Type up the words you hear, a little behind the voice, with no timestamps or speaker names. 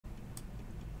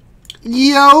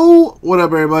Yo! What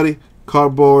up, everybody?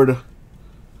 Cardboard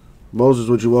Moses,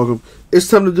 would you welcome? It's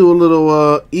time to do a little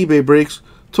eBay breaks.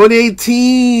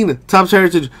 2018 Topps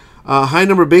Heritage high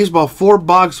number baseball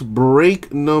 4-box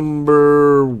break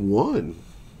number 1.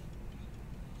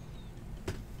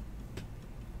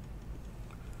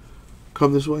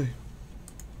 Come this way.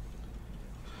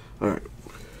 All right.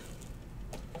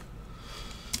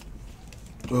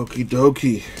 Okie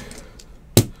dokie.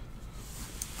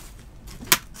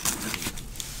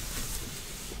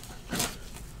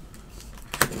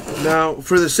 Now,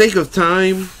 for the sake of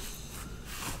time,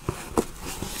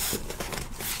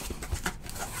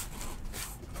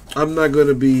 I'm not going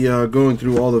to be going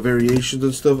through all the variations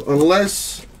and stuff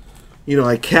unless, you know,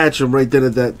 I catch them right then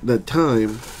at that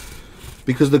time,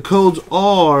 because the codes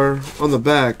are on the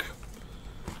back,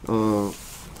 on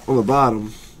the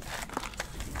bottom.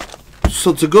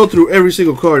 So to go through every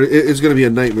single card, it's going to be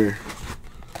a nightmare.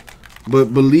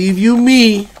 But believe you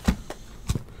me,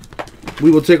 we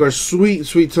will take our sweet,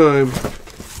 sweet time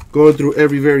going through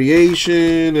every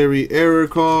variation, every error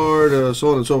card, so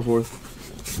on and so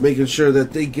forth. Making sure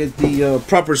that they get the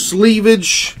proper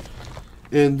sleevage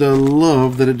and the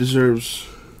love that it deserves.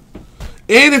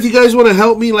 And if you guys want to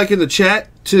help me, like in the chat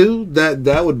too,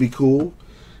 that would be cool.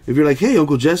 If you're like, hey,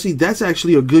 Uncle Jesse, that's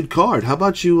actually a good card. How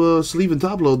about you sleeve and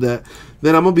top load that?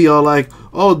 Then I'm going to be all like,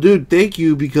 oh, dude, thank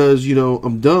you, because, you know,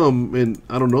 I'm dumb and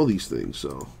I don't know these things,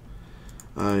 so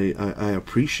I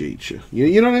appreciate you.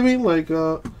 You know what I mean? Like,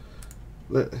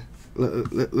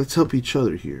 let's help each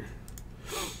other here.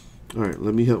 All right,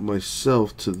 let me help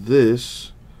myself to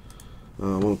this.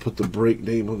 I want to put the break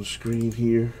name on the screen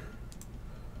here.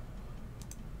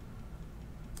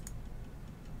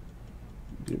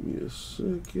 Give me a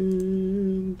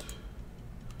second.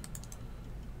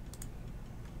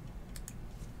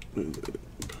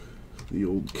 The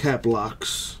old cap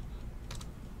locks.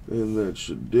 And that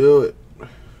should do it.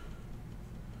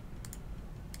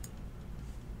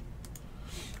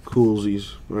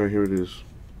 Coolsies. Alright, here it is.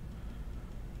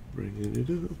 Bringing it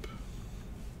up.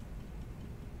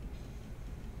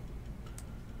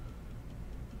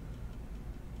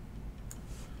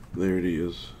 There it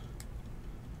is.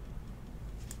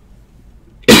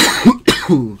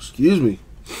 Excuse me.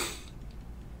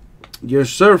 Yes,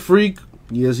 sir, freak.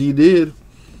 Yes, he did.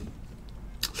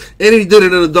 And he did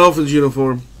it in a Dolphins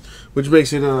uniform, which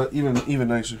makes it even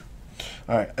nicer.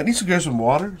 All right, I need to get some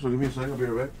water, so give me a second. I'll be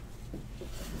right back.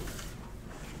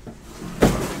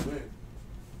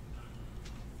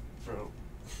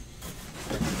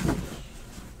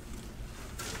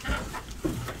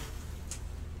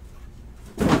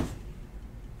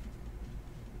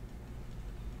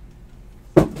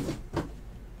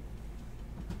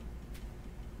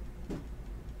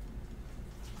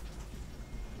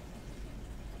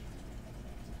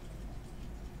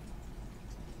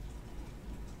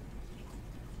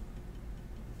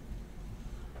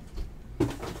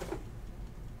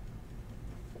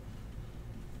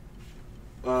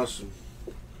 Awesome.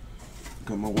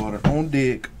 Got my water on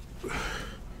deck.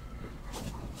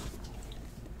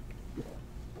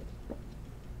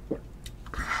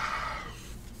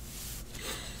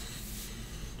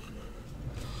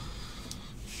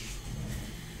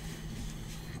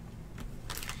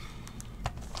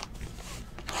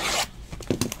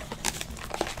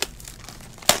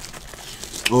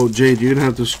 Oh, Jade, you're gonna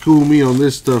have to school me on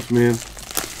this stuff, man.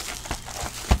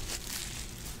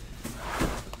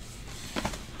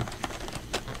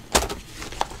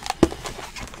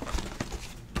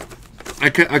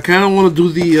 I kind of want to do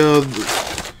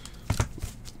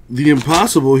the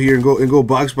impossible here and go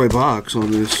box by box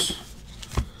on this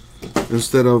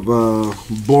instead of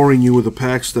boring you with a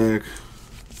pack stack.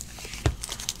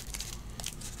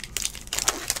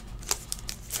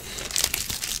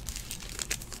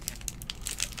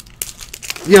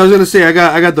 Yeah, I was gonna say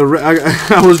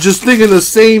I was just thinking the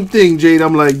same thing, Jade.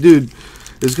 I'm like, dude,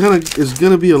 it's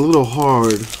gonna be a little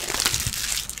hard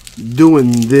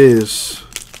doing this.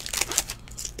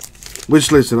 Which,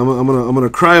 listen, I'm gonna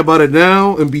cry about it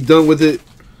now and be done with it.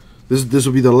 This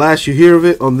will be the last you hear of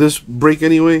it on this break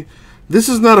anyway. This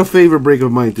is not a favorite break of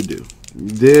mine to do.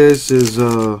 This is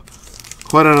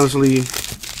quite honestly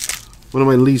one of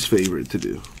my least favorite to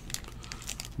do,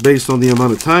 based on the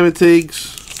amount of time it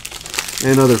takes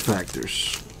and other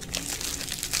factors.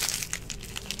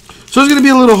 So it's gonna be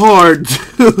a little hard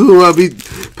to be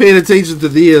paying attention to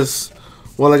this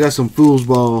while I got some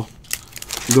foosball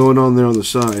going on there on the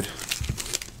side.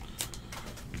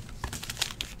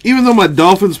 Even though my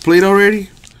Dolphins played already,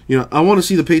 you know, I want to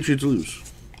see the Patriots lose,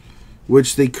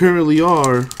 which they currently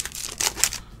are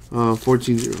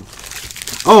 14-0.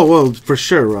 Oh, well, for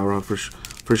sure, Rara.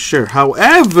 for sure.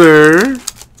 However,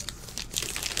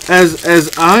 as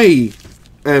I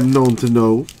am known to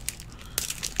know,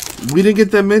 we didn't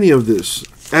get that many of this,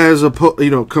 as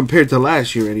compared to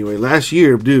last year. Anyway, last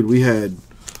year, dude, we had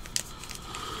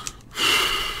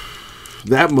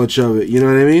that much of it. You know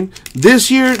what I mean? This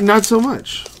year, not so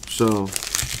much. So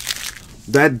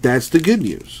that's the good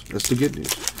news. That's the good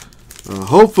news.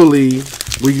 Hopefully,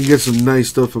 we can get some nice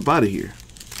stuff up out of here,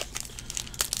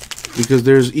 because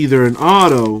there's either an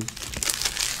auto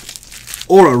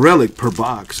or a relic per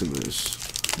box in this.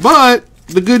 But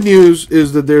the good news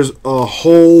is that there's a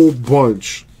whole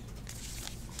bunch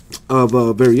of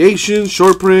variations,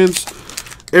 short prints,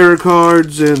 error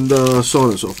cards, and so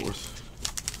on and so forth.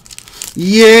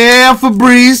 Yeah,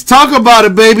 Fabrice, talk about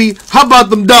it, baby. How about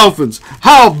them Dolphins?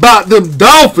 How about them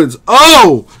Dolphins?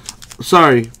 Oh,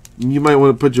 sorry. You might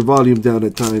want to put your volume down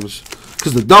at times,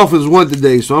 because the Dolphins won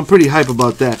today, so I'm pretty hype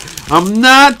about that. I'm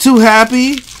not too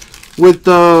happy with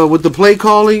the play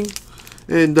calling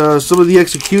and some of the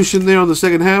execution there on the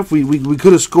second half. We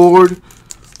could have scored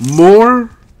more,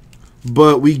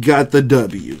 but we got the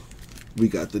W. We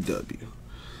got the W.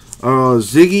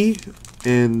 Ziggy,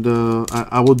 and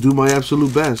I will do my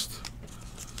absolute best.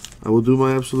 I will do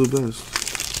my absolute best.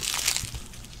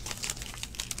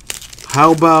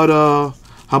 How about a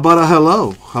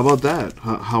hello? How about that?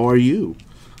 How are you?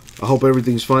 I hope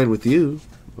everything's fine with you.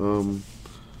 No,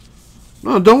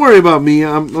 don't worry about me.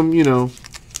 I'm you know,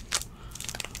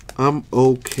 I'm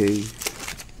okay.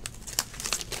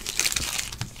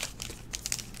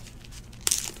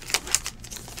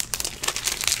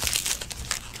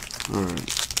 All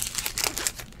right.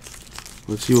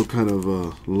 Let's see what kind of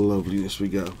loveliness we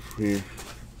got here.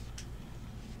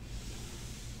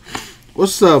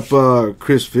 What's up,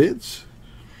 Chris Fitz?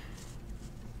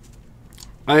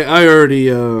 I already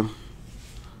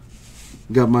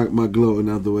got my glowing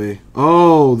out of the way.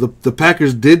 Oh, the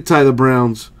Packers did tie the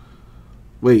Browns.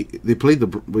 Wait, they played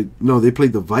they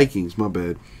played the Vikings. My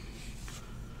bad.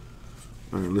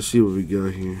 All right, let's see what we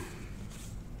got here.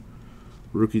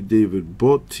 Rookie David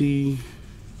Botti.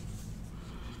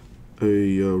 A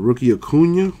rookie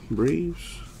Acuna,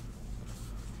 Braves.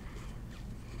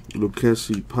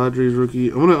 Lucchesi, Padres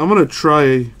rookie. I'm gonna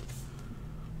try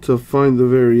to find the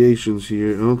variations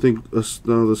here. I don't think the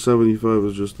 75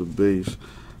 is just the base.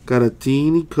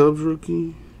 Garatini, Cubs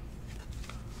rookie.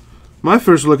 My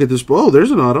first look at this. Oh,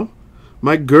 there's an auto.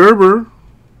 Mike Gerber,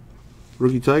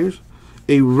 rookie Tigers.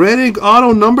 A red ink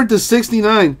auto numbered to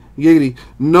 69. Giggity.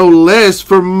 No less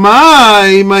for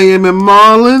my Miami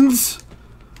Marlins.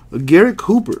 Garrett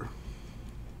Cooper.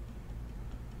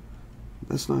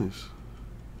 That's nice.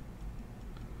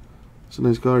 It's a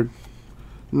nice card.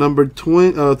 Number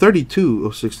 32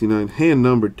 of 69. Hand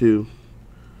number 2.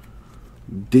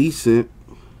 Decent.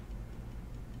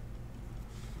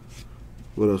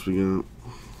 What else we got?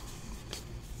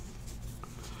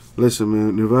 Listen,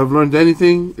 man. If I've learned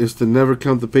anything, it's to never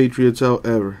count the Patriots out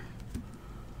ever.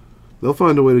 They'll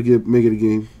find a way to make it a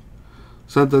game.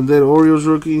 Santander Orioles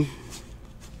rookie.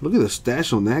 Look at the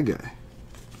stash on that guy.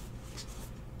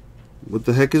 What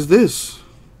the heck is this?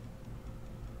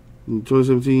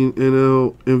 2017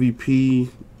 NL MVP,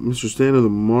 Mr. Stan of the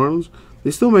Marlins.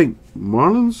 They still make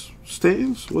Marlins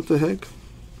Stans? What the heck?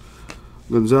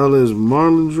 Gonzalez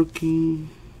Marlins rookie.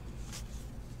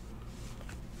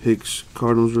 Hicks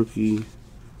Cardinals rookie.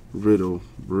 Riddle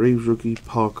Braves rookie.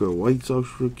 Palka White Sox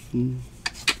rookie.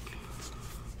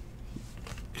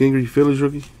 Kingery Phillies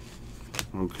rookie.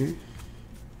 Okay.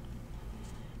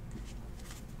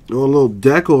 Oh, a little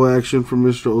deco action from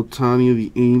Mr. Ohtani of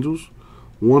the Angels.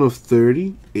 1 of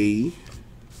 30. A.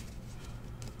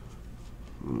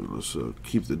 Let's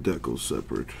keep the decals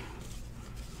separate.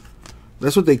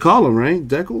 That's what they call them, right?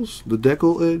 Decals? The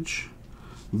decal edge.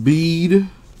 Bead.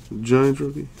 Giants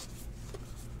rookie.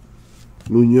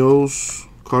 Munoz.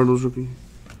 Cardinals rookie.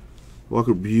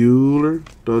 Walker Buehler.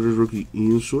 Dodgers rookie.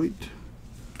 Ian Sweet.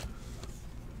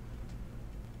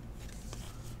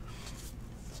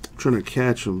 Trying to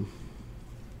catch him.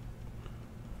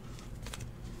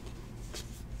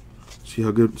 See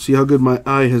how good my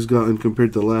eye has gotten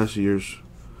compared to last year's.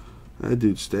 That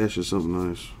dude's stash is something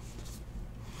nice.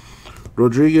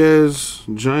 Rodriguez,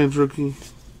 Giants rookie.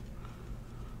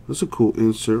 That's a cool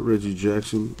insert. Reggie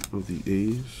Jackson of the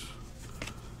A's.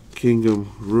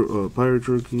 Kingdom Pirates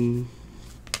rookie.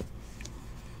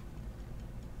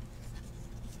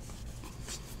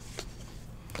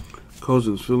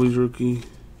 Cousins Phillies rookie.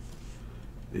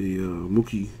 A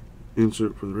Mookie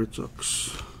insert for the Red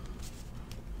Sox.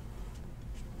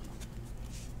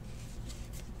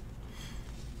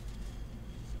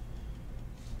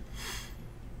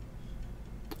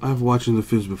 I've watching the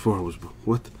films before I was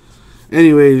what?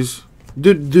 Anyways,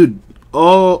 dude.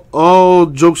 All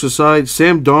jokes aside,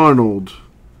 Sam Darnold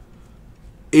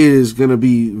is gonna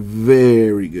be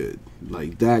very good.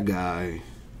 Like that guy.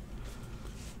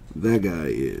 That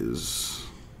guy's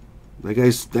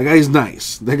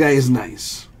nice. That guy is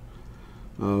nice.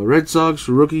 Red Sox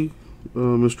rookie,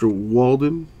 Mr.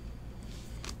 Walden.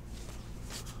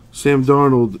 Sam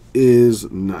Darnold is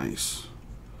nice.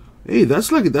 Hey, that's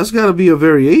gotta be a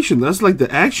variation. That's like the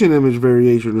action image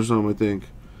variation or something, I think.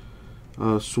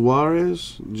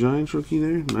 Suarez, Giants rookie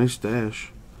there. Nice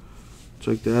stash.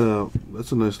 Check that out.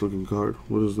 That's a nice looking card.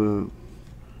 What is that?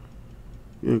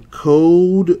 Yeah,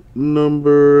 code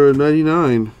number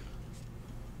 99.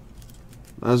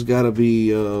 That's got to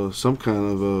be some kind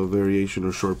of a variation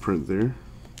or short print there.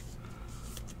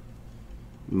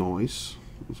 Nice.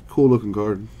 It's a cool looking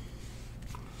card.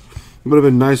 It would have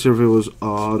been nicer if it was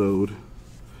autoed.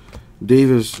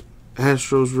 Davis,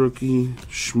 Astros rookie.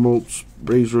 Schmaltz,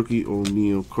 Braves rookie.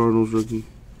 O'Neal, Cardinals rookie.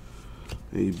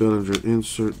 A Bellinger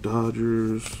insert,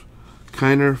 Dodgers.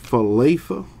 Kiner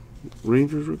Falefa,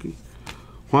 Rangers rookie.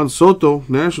 Juan Soto,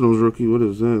 Nationals rookie. What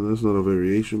is that? That's not a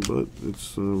variation, but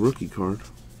it's a rookie card.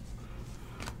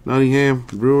 Nottingham,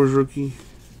 Brewers rookie.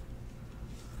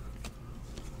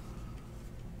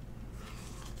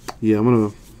 Yeah, I'm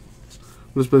gonna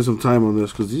spend some time on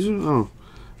this because these are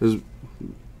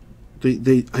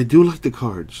I do like the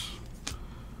cards.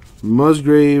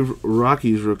 Musgrave,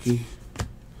 Rockies rookie.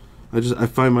 I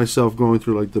find myself going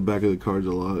through like the back of the cards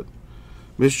a lot.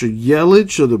 Mr.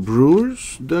 Yelich of the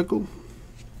Brewers, Deckle.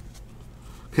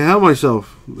 Can't help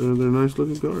myself. They're nice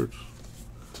looking cards.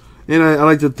 And I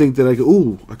like to think that I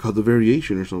caught the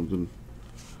variation or something.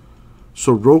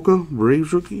 Soroka,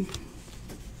 Braves rookie.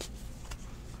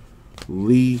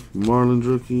 Lee, Marlins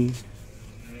rookie.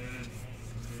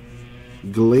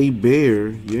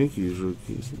 Gleyber, Yankees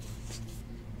rookie.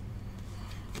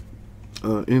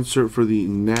 Insert for the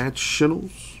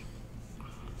Nationals.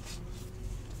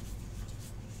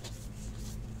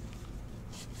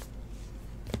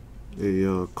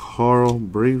 A Carl,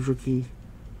 Braves rookie.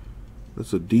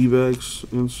 That's a D-backs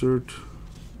insert.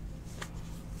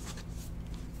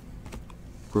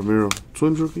 Romero,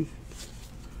 Twins rookie.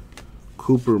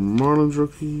 Cooper, Marlins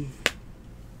rookie.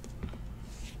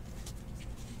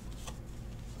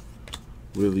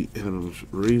 Willie Adams,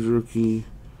 Rays rookie.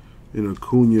 And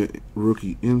Acuna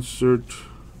rookie insert.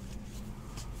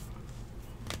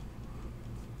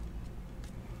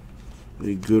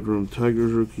 A Goodrum,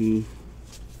 Tigers rookie.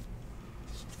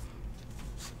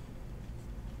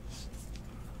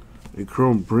 A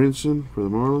Chrome Brinson for the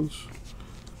Marlins.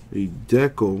 A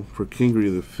Deco for Kingery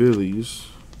of the Phillies.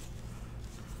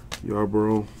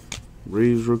 Yarborough,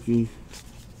 Rays rookie.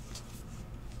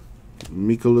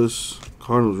 Mikolas,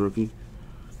 Cardinals rookie.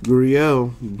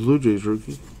 Gurriel, Blue Jays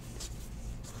rookie.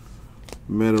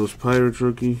 Meadows, Pirates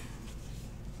rookie.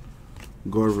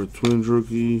 Garver, Twins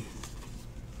rookie.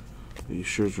 A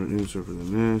Scherzer insert for the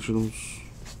Nationals.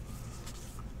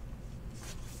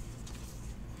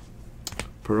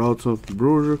 Peralta,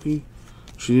 Brewers rookie.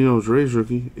 Chirinos, Rays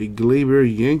rookie. A Gleyber,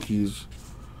 Yankees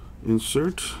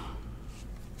insert.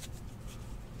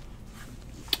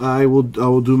 I will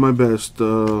do my best,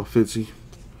 Fitzy.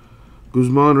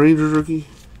 Guzman, Rangers rookie.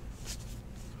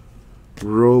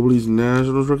 Robles,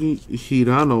 Nationals rookie.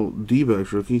 Hirano,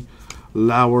 D-backs rookie.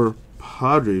 Lauer,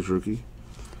 Padres rookie.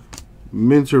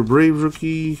 Minter, Braves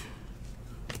rookie.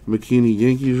 McKinney,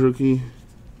 Yankees rookie.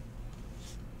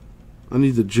 I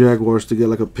need the Jaguars to get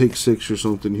like a pick six or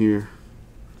something here.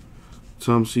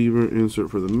 Tom Seaver,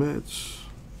 insert for the Mets.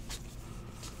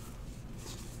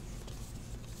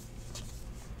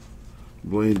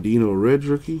 Blandino, Reds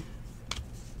rookie.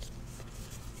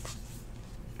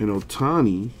 And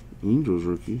Otani, Angels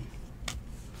rookie.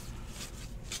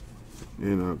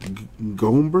 And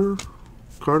Gomber,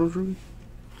 Cardinals rookie.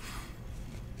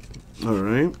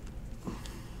 Alright.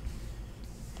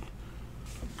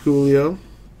 Coolio.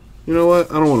 You know what?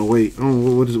 I don't want to wait. I don't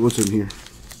know what's in here.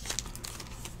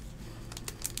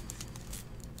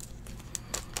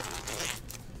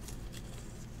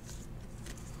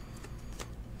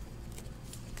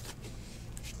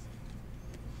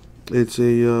 It's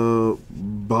a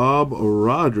Bob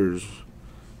Rogers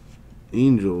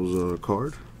Angels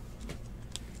card.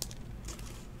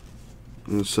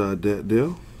 Inside that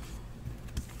deal.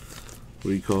 What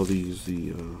do you call these?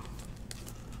 The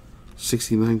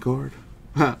 69 card?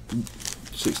 Ha!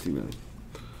 69.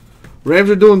 Rams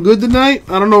are doing good tonight.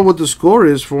 I don't know what the score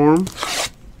is for them.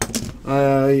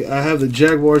 I have the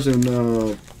Jaguars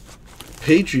and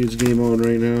Patriots game on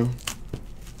right now.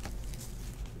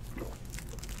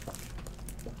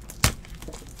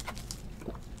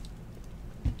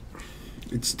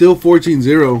 It's still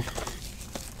 14-0.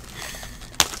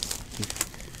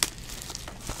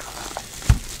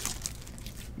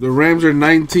 The Rams are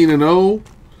 19-0.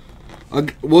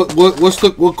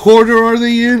 What quarter are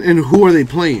they in, and who are they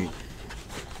playing?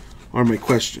 Are my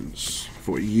questions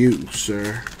for you,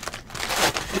 sir.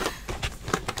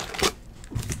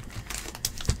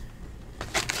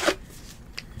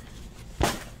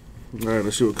 All right,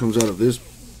 let's see what comes out of this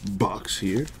box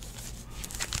here.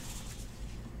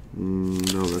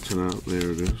 No, that's not.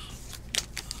 There it is.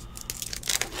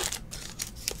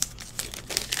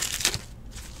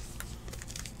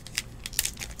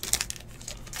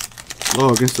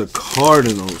 Oh, against the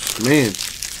Cardinals. Man,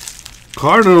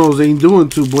 Cardinals ain't doing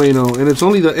too bueno. And it's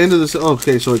only the end of the...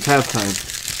 Okay, so it's halftime.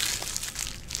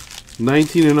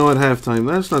 19-0 at halftime.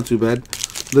 That's not too bad.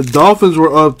 The Dolphins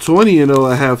were up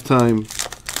 20-0 at halftime.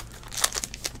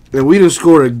 And we didn't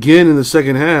score again in the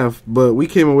second half, but we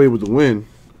came away with the win.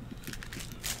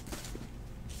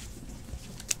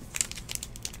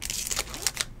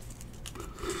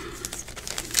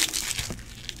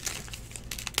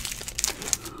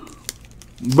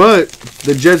 But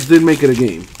the Jets did make it a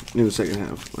game in the second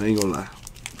half. I ain't gonna lie.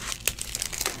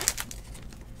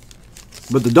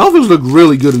 But the Dolphins look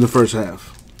really good in the first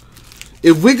half.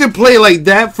 If we could play like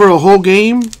that for a whole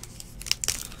game,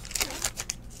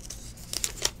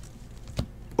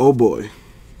 oh boy.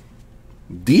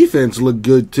 Defense looked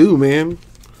good too, man.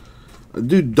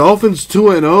 Dude, Dolphins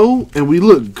 2-0, and we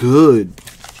look good.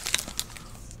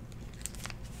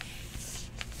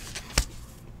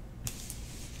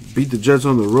 Beat the Jets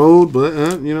on the road, but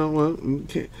you know what?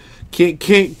 Can't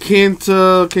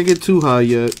get too high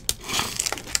yet.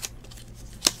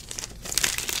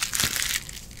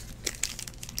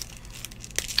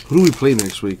 Who do we play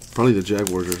next week? Probably the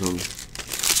Jaguars or something.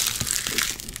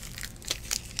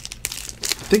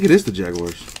 I think it is the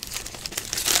Jaguars.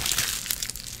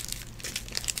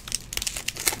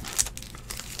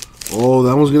 Oh,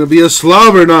 that one's gonna be a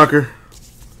slobber knocker.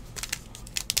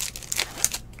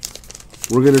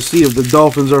 We're going to see if the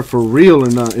Dolphins are for real or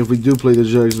not if we do play the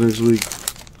Jags next week.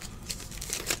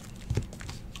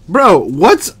 Bro,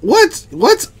 what's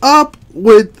up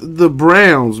with the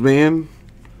Browns, man?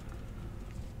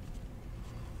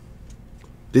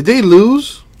 Did they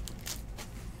lose?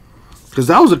 Because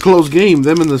that was a close game,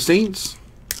 them and the Saints.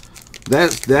 They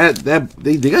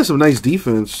got some nice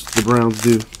defense, the Browns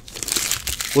do.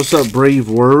 What's up, Brave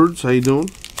Words? How you doing?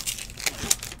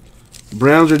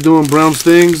 Browns are doing Browns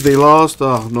things. They lost.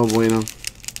 Oh, no bueno.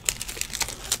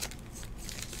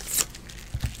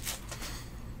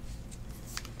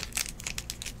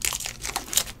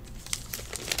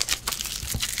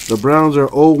 The Browns are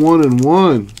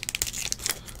 0-1-1.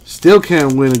 Still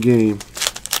can't win a game.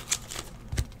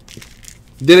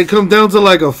 Did it come down to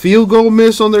like a field goal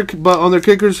miss on their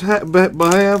kicker's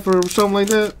behalf or something like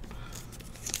that?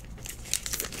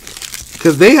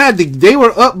 Because they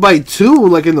were up by 2,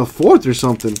 like in the 4th or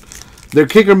something. Their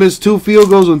kicker missed 2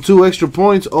 field goals and 2 extra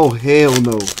points. Oh, hell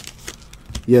no.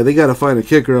 Yeah, they got to find a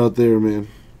kicker out there, man.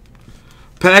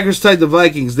 Packers tied the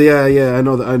Vikings. Yeah, I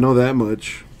know that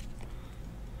much.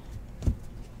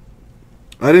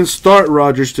 I didn't start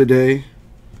Rodgers today.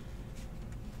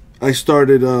 I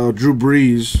started Drew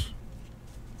Brees.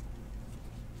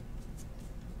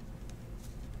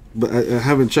 But I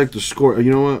haven't checked the score.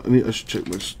 You know what? I should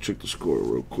check the score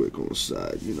real quick on the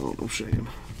side. You know what I'm saying?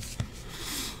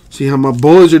 See how my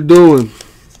boys are doing.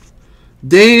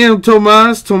 Damn,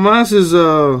 Tomas. Tomas is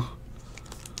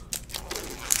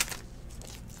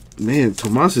man,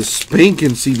 Tomas is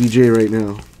spanking CBJ right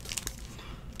now.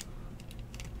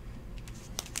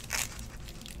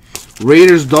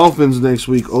 Raiders Dolphins next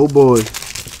week. Oh boy,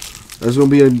 that's gonna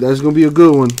be a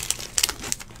good one.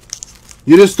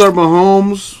 You just start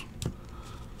Mahomes.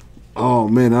 Oh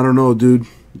man, I don't know, dude.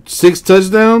 6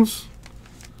 touchdowns.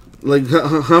 Like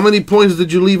how many points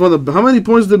did you leave on the? How many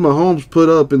points did Mahomes put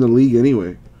up in the league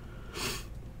anyway?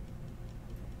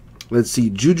 Let's see.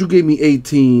 Juju gave me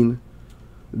 18.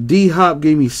 D Hop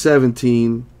gave me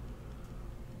 17.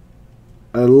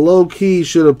 I low key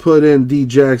should have put in D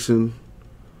Jackson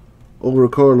over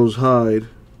Carlos Hyde.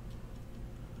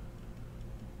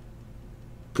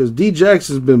 Because D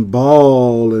Jackson's been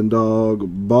balling, dog.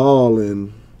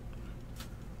 Balling.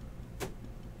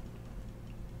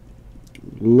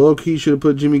 Low-key should have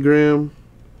put Jimmy Graham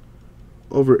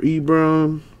over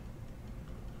Ebron.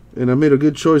 And I made a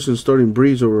good choice in starting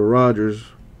Breeze over Rodgers.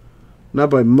 Not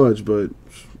by much, but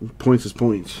points is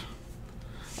points.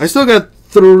 I still got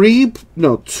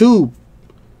 2.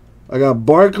 I got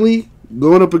Barkley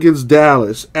going up against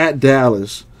Dallas, at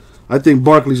Dallas. I think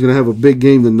Barkley's going to have a big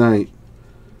game tonight.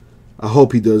 I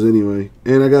hope he does anyway.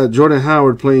 And I got Jordan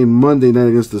Howard playing Monday night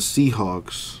against the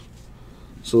Seahawks.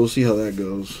 So we'll see how that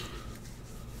goes.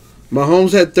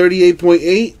 Mahomes had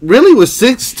 38.8. Really? With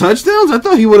 6 touchdowns? I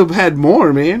thought he would have had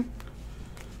more, man.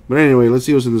 But anyway, let's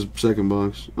see what's in this second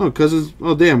box. Oh, Cousins.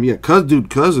 Oh, damn. Yeah,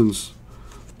 Cousins.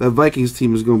 That Vikings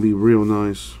team is going to be real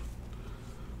nice.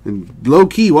 And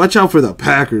low-key, watch out for the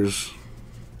Packers.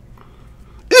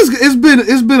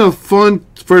 It's been a fun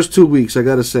first 2 weeks, I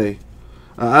got to say.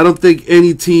 I don't think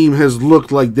any team has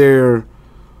looked like they're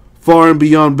far and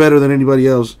beyond better than anybody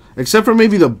else, except for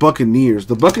maybe the Buccaneers.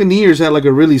 The Buccaneers had like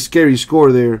a really scary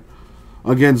score there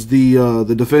against the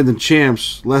defending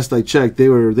champs. Last I checked, they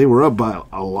were up by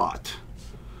a lot.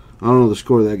 I don't know the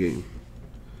score of that game.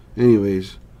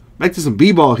 Anyways, back to some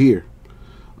b-ball here.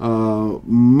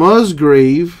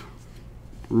 Musgrave,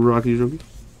 Rockies rookie.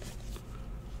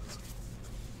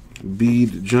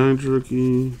 Bede, Giants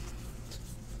rookie.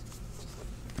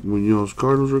 Munoz,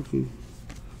 Cardinals rookie.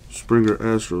 Springer,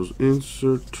 Astros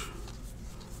insert.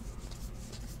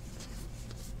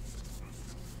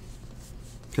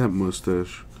 That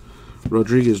mustache.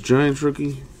 Rodriguez, Giants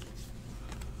rookie.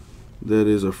 That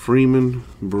is a Freeman,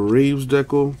 Braves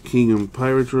decal. Kingham,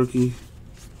 Pirates rookie.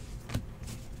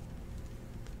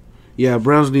 Yeah,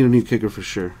 Browns need a new kicker for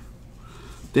sure.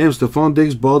 Damn, Stephon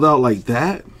Diggs balled out like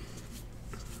that.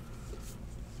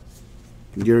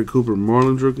 Garrett Cooper,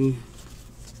 Marlins rookie.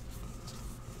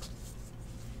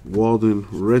 Walden,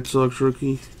 Red Sox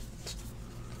rookie.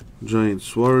 Giants,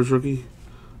 Suarez rookie.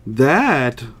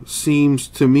 That seems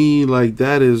to me like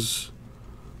that is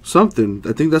something.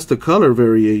 I think that's the color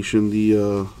variation.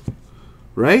 The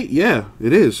right? Yeah,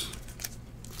 it is.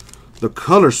 The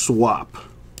color swap.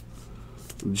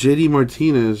 JD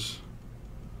Martinez,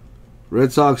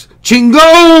 Red Sox.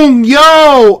 Chingong!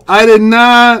 Yo! I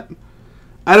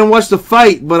didn't watch the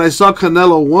fight, but I saw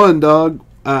Canelo won, dog.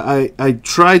 I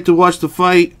tried to watch the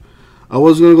fight. I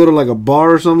was going to go to like a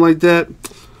bar or something like that.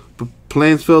 But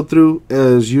plans fell through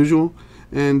as usual.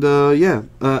 And yeah,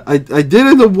 I did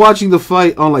end up watching the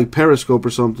fight on like Periscope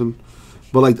or something.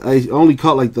 But like I only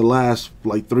caught like the last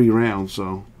like 3 rounds,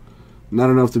 so not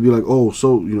enough to be like, oh,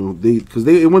 so you know because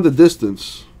it went the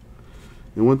distance.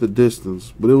 It went the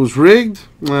distance, but it was rigged.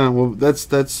 Well,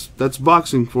 that's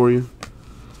boxing for you.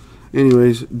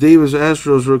 Anyways, Davis,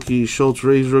 Astros rookie, Schultz,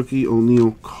 Rays rookie,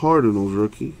 O'Neal, Cardinals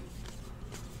rookie,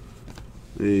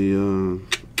 a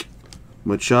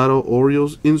Machado,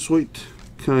 Orioles insert,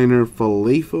 Kiner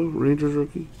Falefa, Rangers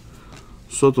rookie,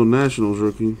 Soto, Nationals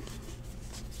rookie.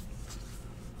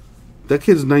 That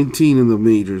kid's 19 in the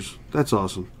majors. That's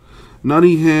awesome.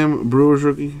 Nottingham, Brewers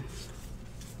rookie.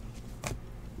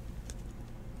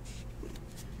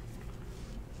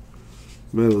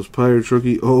 Meadows, Pirates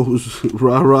rookie. O's,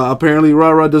 Rah-Rah. Apparently,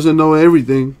 Rah-Rah doesn't know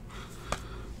everything.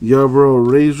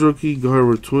 Yarbrough, Rays rookie.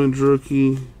 Garver, Twins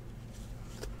rookie.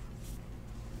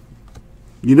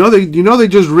 You know they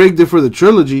just rigged it for the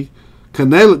trilogy.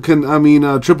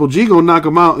 Triple G gonna knock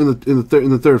him out in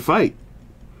the third fight.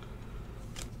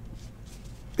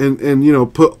 And you know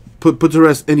put to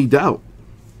rest any doubt,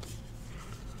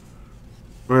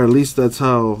 or at least that's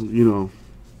how you know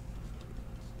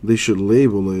they should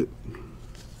label it.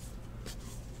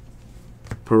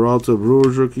 Peralta,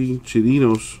 Brewers rookie.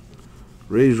 Chirinos,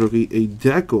 Rays rookie. A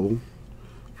decal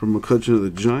from McCutcheon of the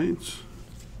Giants.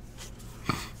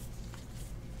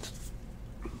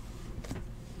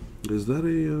 Is that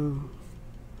a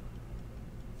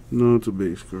no, it's a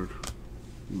base card.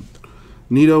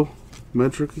 Nito,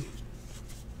 Mets rookie.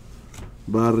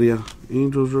 Barria,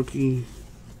 Angels rookie.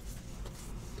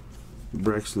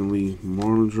 Braxton Lee,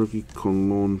 Marlins rookie.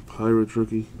 Colon, Pirates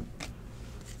rookie.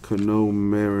 Cano,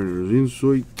 Mariners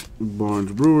insert.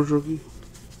 Barnes, Brewers rookie.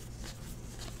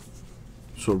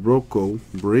 Soroka,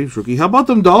 Braves rookie. How about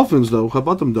them Dolphins, though? How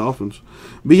about them Dolphins?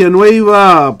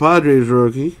 Villanueva, Padres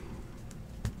rookie.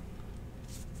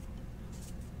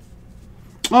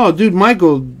 Oh, dude,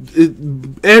 Michael,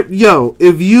 yo,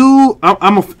 if you,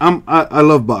 I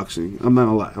love boxing. I'm not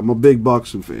gonna lie, I'm a big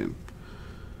boxing fan,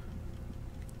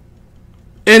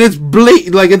 and it's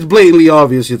blatantly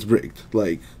obvious it's rigged.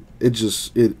 Like it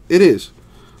is.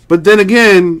 But then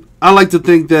again, I like to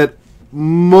think that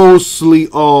mostly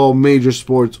all major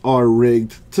sports are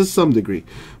rigged to some degree,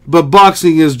 but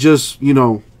boxing is just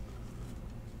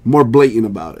more blatant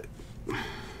about it.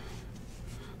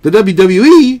 The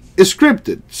WWE is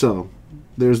scripted, so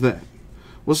there's that.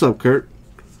 What's up, Kurt?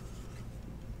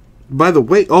 By the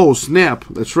way, oh snap,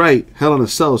 that's right. Hell in a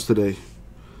Cells today.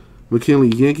 McKinley,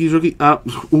 Yankees rookie.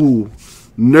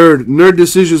 Nerd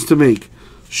decisions to make.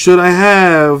 Should I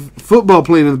have football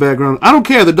playing in the background? I don't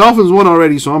care. The Dolphins won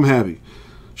already, so I'm happy.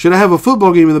 Should I have a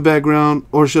football game in the background,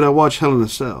 or should I watch Hell in a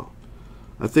Cell?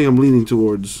 I think I'm leaning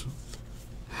towards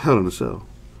Hell in a Cell.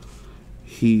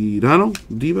 Hirano,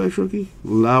 D-backs rookie.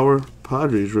 Lauer,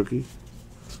 Padres rookie.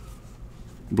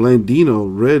 Blandino,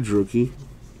 Reds rookie.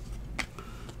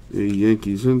 A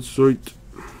Yankees insert.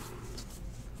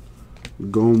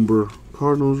 Gomber,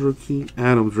 Cardinals rookie.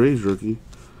 Adams, Rays rookie.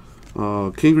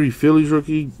 Kingery, Phillies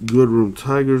rookie. Goodrum,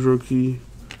 Tigers rookie.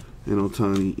 And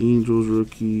Ohtani, Angels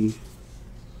rookie.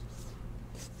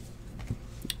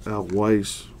 Al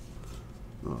Weiss,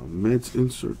 Mets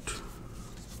insert.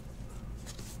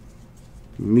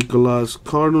 Nicolas,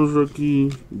 Cardinals rookie.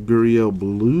 Gurriel,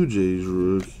 Blue Jays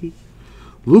rookie.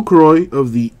 Lucroy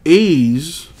of the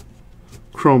A's,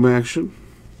 chrome action.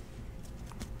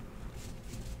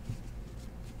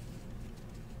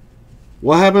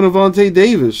 What happened to Vontae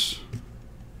Davis?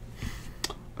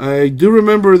 I do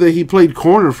remember that he played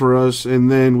corner for us, and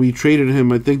then we traded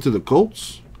him, I think, to the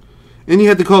Colts. And he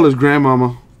had to call his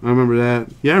grandmama. I remember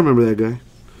that. Yeah, I remember that guy.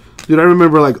 Dude, I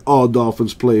remember like all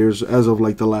Dolphins players as of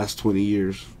like the last 20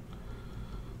 years.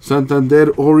 Santander,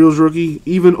 Orioles rookie,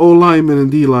 even O lineman and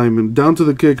D lineman, down to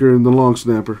the kicker and the long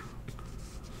snapper.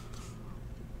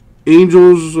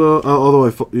 Angels,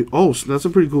 oh, that's a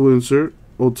pretty cool insert.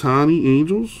 Ohtani,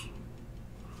 Angels.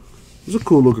 It's a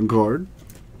cool looking card.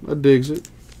 I digs it.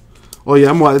 Oh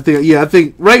yeah, I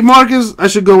think right, Marcus. I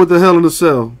should go with the Hell in a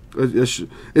Cell. It's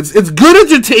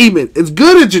good entertainment. It's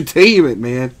good entertainment,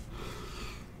 man.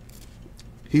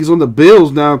 He's on the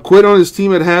Bills now. Quit on his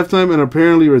team at halftime and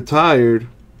apparently retired.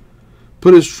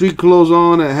 Put his street clothes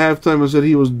on at halftime and said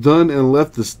he was done and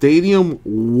left the stadium.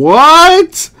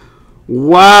 What?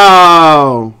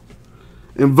 Wow.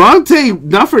 And Vontae,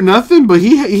 not for nothing, but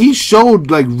he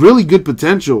showed like really good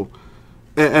potential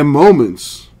at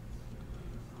moments.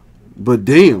 But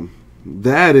damn,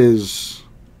 that is...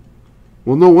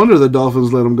 Well, no wonder the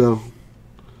Dolphins let him go.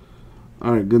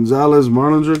 All right, Gonzalez,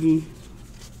 Marlins rookie.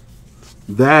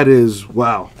 That is...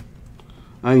 Wow.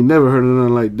 I ain't never heard of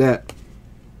nothing like that.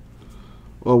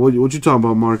 Oh, what you talking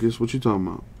about, Marcus? What you talking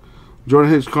about?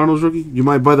 Jordan Hicks, Cardinals rookie. You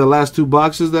might buy the last two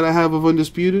boxes that I have of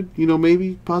Undisputed. You know,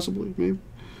 maybe, possibly, maybe.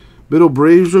 Middle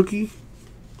Braves rookie.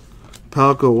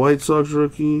 Palco, White Sox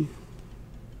rookie.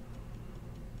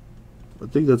 I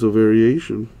think that's a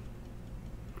variation.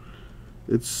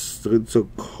 It's a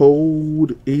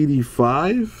code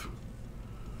 85.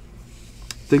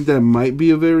 I think that might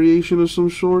be a variation of some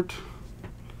sort.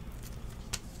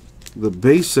 The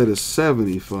base set is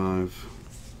 75.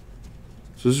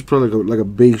 So this is probably like a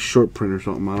base short print or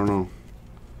something. I don't know.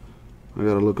 I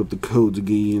gotta look up the codes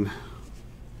again.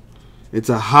 It's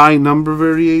a high number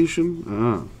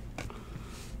variation.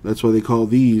 That's why they call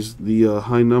these the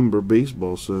high number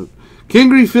baseball set.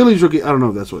 Kingery, Phillies rookie. I don't know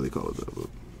if that's why they call it that. But.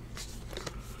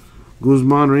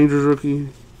 Guzman, Rangers rookie.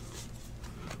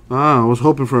 I was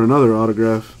hoping for another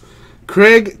autograph.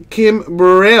 Craig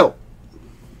Kimbrell.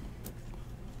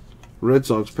 Red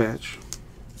Sox patch.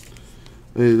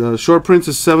 Short prints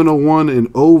is 701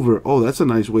 and over. Oh, that's a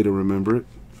nice way to remember it.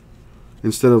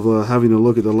 Instead of having to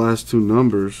look at the last two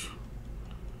numbers.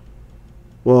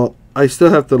 Well, I still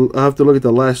have to look at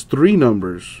the last three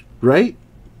numbers, right?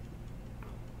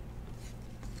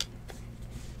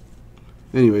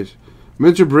 Anyways,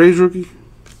 Mentor Braves rookie.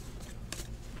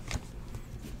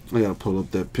 I gotta pull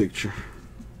up that picture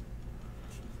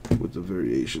with the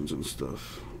variations and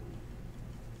stuff.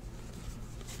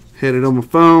 Had it on my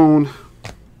phone.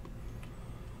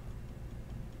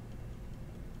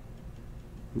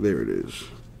 There it is.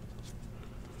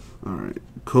 All right.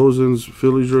 Cousins,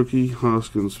 Phillies rookie.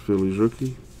 Hoskins, Phillies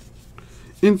rookie.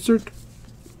 Insert.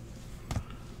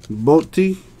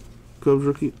 Botti, Cubs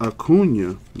rookie.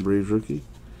 Acuna, Braves rookie.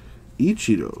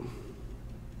 Ichiro.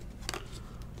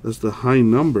 That's the high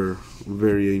number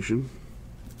variation.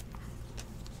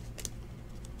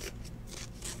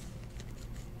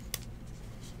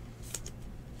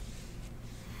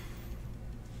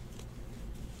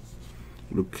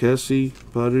 Lucchesi,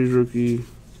 Padres rookie.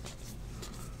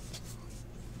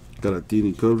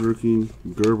 Galatini, Cubs rookie.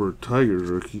 Gerber, Tigers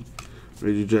rookie.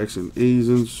 Reggie Jackson, A's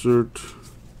insert.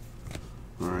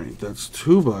 Alright, that's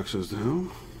two boxes down.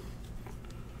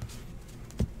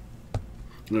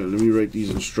 Alright, let me write these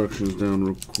instructions down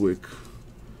real quick.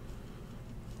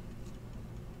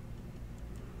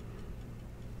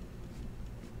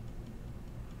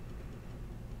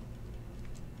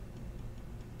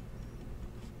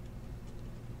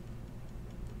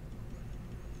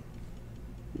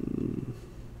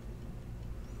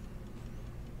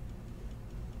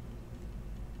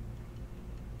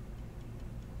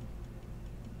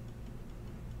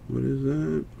 What is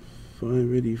that?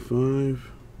 585.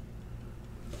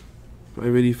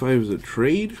 585 is a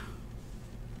trade.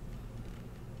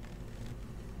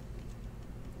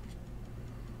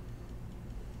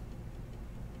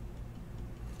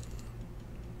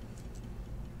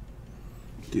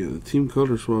 Yeah, the team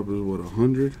color swap is what,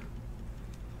 100?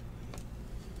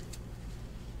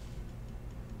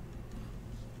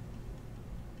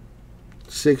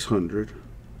 $600.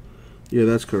 Yeah,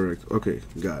 that's correct. Okay,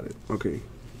 got it. Okay.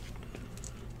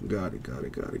 Got it.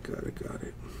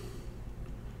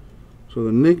 So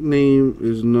the nickname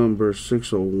is number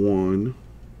 601.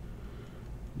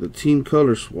 The team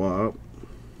color swap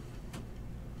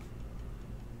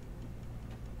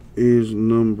is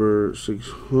number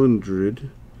 600.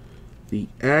 The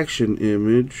action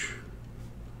image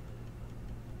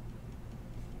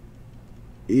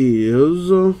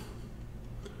is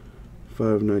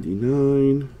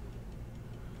 $5.99.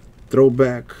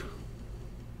 Throwback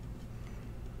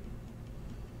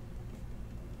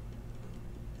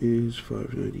is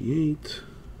 $5.98.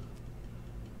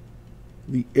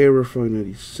 The error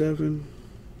 $5.97.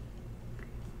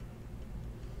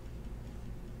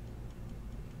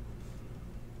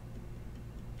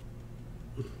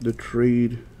 The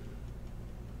trade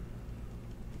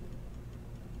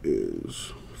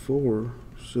is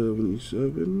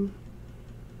 $4.77.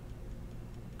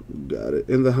 Got it.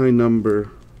 And the high number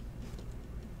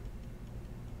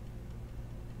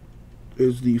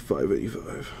is the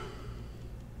 $5.85.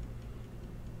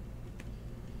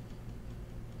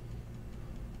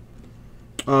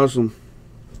 Awesome.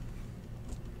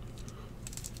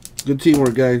 Good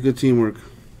teamwork, guys. Good teamwork.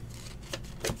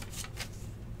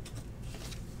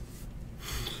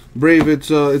 Brave, it's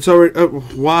already.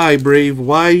 Why, Brave?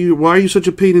 Why are you such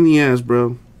a pain in the ass,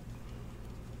 bro?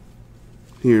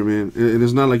 Here, man. And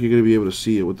it's not like you're gonna be able to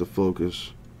see it with the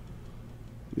focus.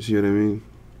 You see what I mean?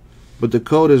 But the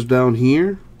code is down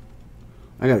here.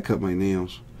 I gotta cut my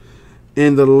nails.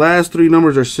 And the last three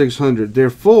numbers are 600.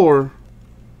 Therefore,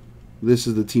 this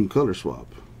is the team color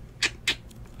swap.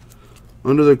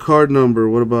 Under the card number,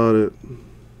 what about it?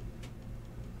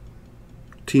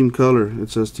 Team color.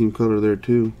 It says team color there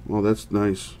too. Oh, that's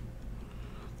nice.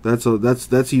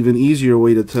 That's even easier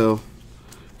way to tell.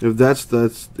 If that's how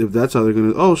they're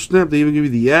gonna. Oh snap! They even give you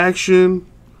the action.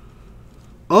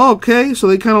 Oh, okay, so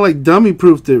they kind of like dummy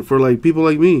proofed it for like people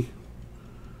like me.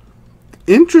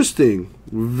 Interesting.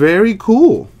 Very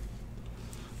cool.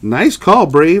 Nice call,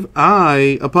 Brave.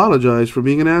 I apologize for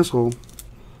being an asshole.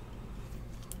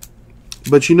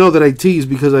 But you know that I tease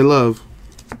because I love.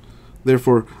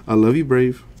 Therefore, I love you,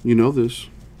 Brave. You know this.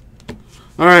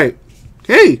 Alright.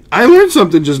 Hey, I learned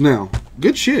something just now.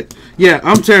 Good shit. Yeah,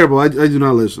 I'm terrible. I do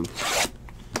not listen.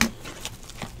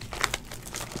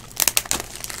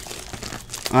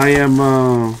 I am,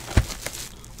 I'm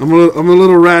a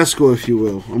little rascal, if you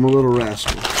will. I'm a little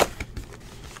rascal.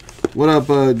 What up,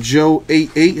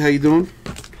 Joe88? How you doing?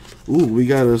 Ooh, we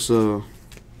got us, the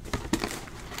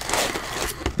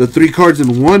 3 cards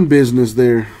in one business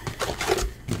there.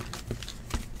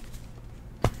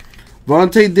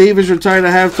 Vontae Davis retired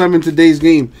at halftime in today's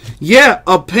game. Yeah,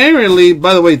 apparently,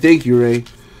 by the way, thank you, Ray.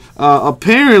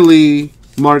 Apparently,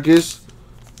 Marcus,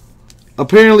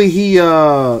 apparently he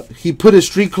put his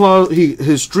street clothes,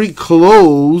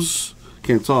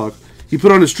 can't talk. He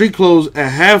put on his street clothes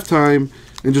at halftime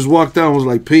and just walked out and was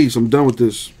like, peace, I'm done with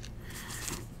this.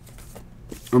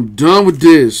 I'm done with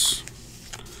this.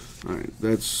 Alright,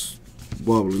 that's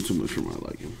wobbling too much for my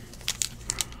liking.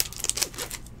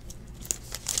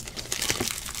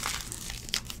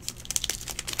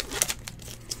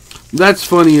 That's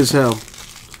funny as hell.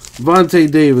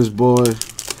 Vontae Davis, boy.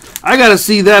 I gotta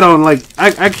see that on, like,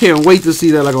 I can't wait to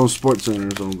see that, like, on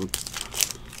SportsCenter or something.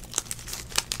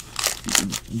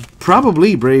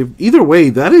 Probably, Brave. Either way,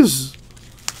 that is...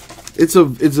 It's a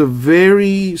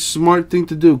very smart thing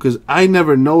to do, because I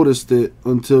never noticed it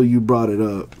until you brought it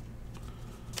up.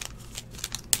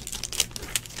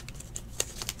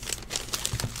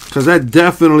 Because that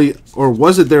definitely... Or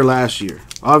was it there last year?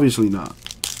 Obviously not.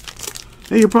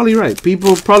 Hey, you're probably right.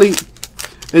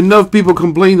 Enough people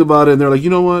complained about it, and they're like, you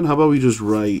know what? How about we just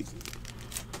write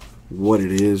what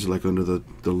it is, like under the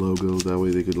logo. That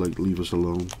way they could like leave us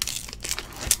alone.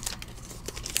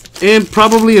 And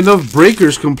probably enough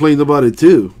breakers complained about it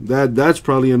too. That's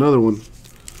probably another one.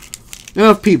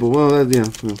 Enough people. Well, yeah,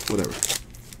 whatever.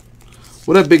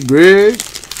 What up, Big Greg?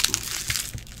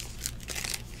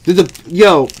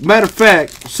 Yo, matter of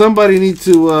fact, somebody need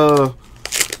to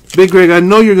Big Greg, I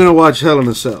know you're gonna watch Hell in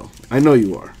a Cell. I know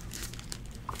you are.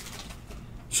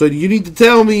 So you need to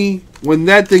tell me when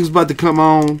that thing's about to come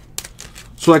on,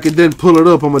 so I can then pull it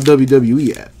up on my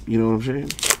WWE app. You know what I'm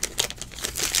saying?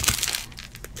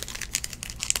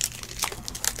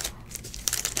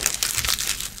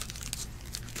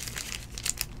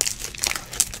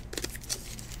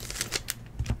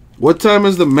 What time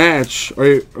is the match? Are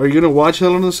you gonna watch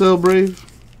Hell in a Cell, Brave?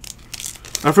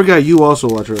 I forgot you also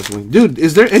watch wrestling. Dude,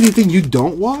 is there anything you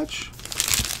don't watch?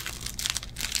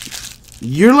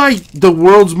 You're like the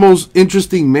world's most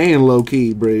interesting man,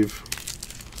 low-key, Brave.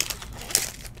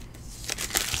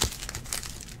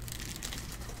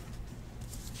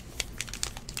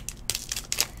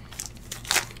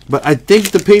 But I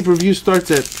think the pay-per-view starts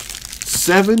at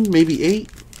 7, maybe 8.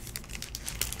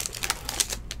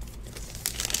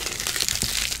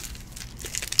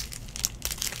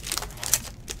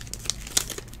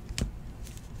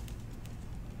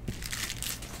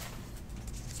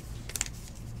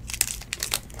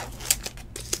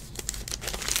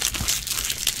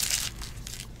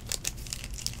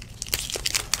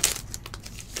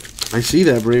 I see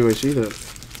that, Brave. I see that.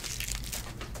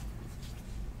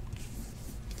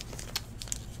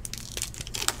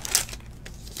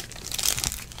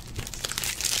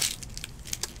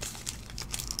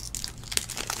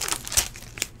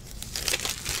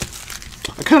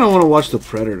 I kind of want to watch The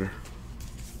Predator.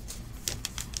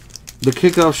 The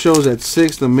kickoff show's at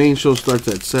 6. The main show starts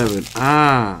at 7.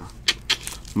 Ah,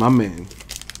 my man.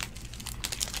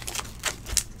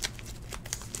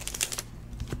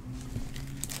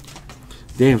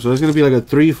 Damn, so it's going to be like a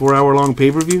 3-4 hour long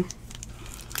pay-per-view?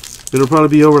 It'll probably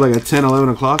be over like at 10, 11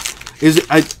 o'clock. Is it?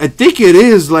 I think it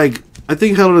is like, I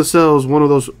think Hell in a Cell is one of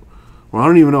those, well, I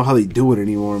don't even know how they do it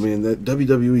anymore, man. That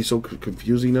WWE is so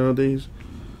confusing nowadays.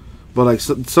 But like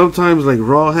sometimes like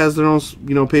Raw has their own,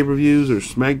 you know, pay-per-views, or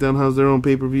SmackDown has their own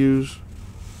pay-per-views.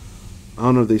 I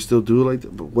don't know if they still do it like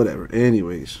that, but whatever.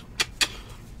 Anyways,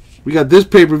 we got this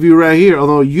pay-per-view right here,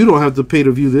 although you don't have to pay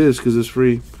to view this because it's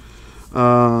free.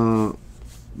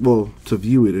 Well, to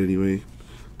view it anyway.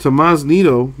 Tomas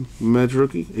Nido, match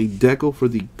rookie. A Deco for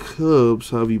the Cubs,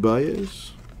 Javi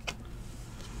Baez.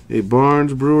 A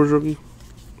Barnes, Brewers rookie.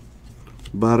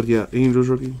 Barria, Angels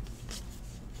rookie.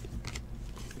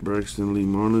 Braxton Lee,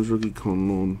 Marlins rookie.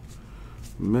 Colon,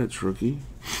 Mets rookie.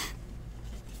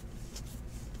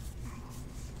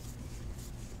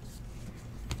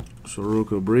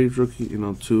 Soroka, Braves rookie. And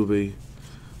Altuve,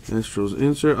 Astros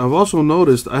insert. I've also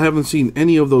noticed I haven't seen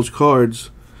any of those cards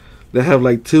that have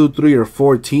like 2, 3, or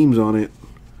 4 teams on it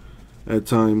at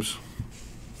times.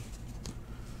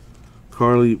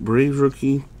 Carly, Braves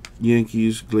rookie.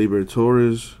 Yankees, Gleyber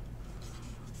Torres.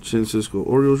 Francisco,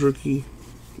 Orioles rookie.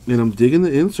 And I'm digging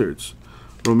the inserts.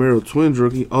 Romero, Twins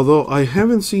rookie. Although I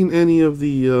haven't seen any of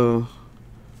the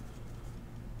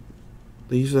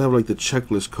they used to have like the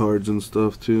checklist cards and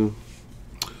stuff too.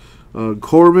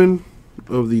 Corbin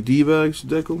of the D-backs,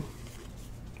 Deco.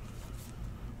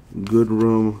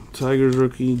 Goodrum, Tigers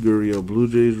rookie. Gurriel, Blue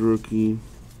Jays rookie.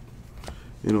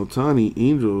 And Ohtani,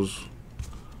 Angels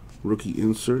rookie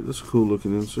insert. That's a cool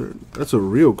looking insert. That's a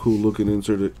real cool looking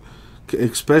insert,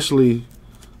 especially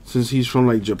since he's from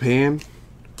like Japan,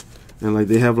 and like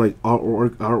they have like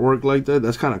artwork like that.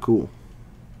 That's kind of cool.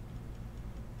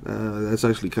 That's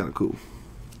actually kind of cool.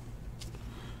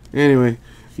 Anyway,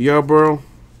 Yarborough,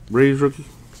 Rays rookie.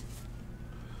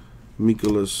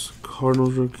 Mikolas,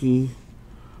 Cardinals rookie.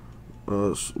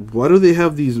 Why do they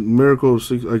have these Miracle of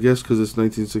 6? I guess because it's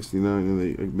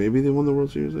 1969 and maybe they won the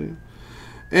World Series.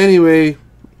 Anyway,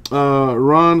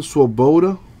 Ron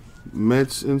Swoboda,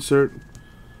 Mets insert.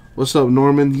 What's up,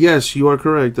 Norman? Yes, you are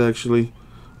correct, actually.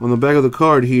 On the back of the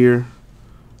card here,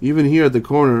 even here at the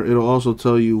corner, it'll also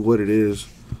tell you what it is.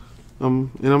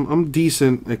 And I'm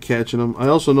decent at catching them. I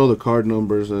also know the card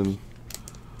numbers and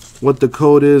what the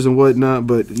code is and whatnot,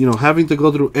 but, you know, having to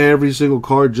go through every single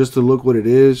card just to look what it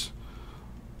is,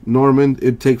 Norman,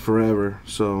 it'd take forever.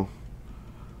 So,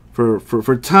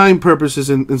 for time purposes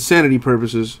and sanity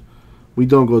purposes, we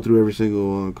don't go through every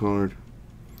single card.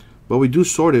 But we do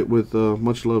sort it with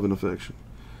much love and affection.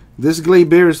 This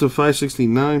Gleyber is the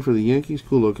 569 for the Yankees.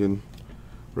 Cool looking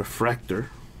refractor.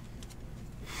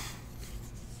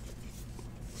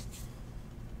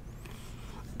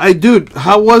 Dude,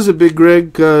 how was it, Big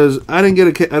Greg? Because I didn't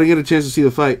get a chance to see the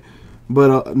fight,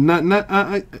 but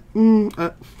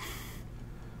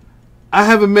I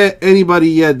haven't met anybody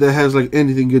yet that has like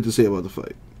anything good to say about the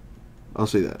fight. I'll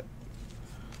say that.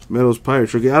 Meadows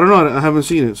Pirates rookie. I don't know. I haven't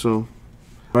seen it, so.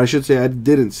 Or I should say I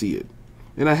didn't see it.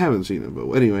 And I haven't seen it. But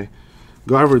anyway.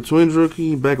 Garver Twins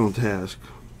rookie. Back on task.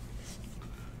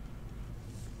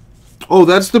 Oh,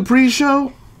 that's the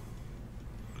pre-show?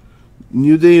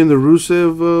 New Day in the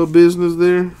Rusev business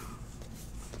there.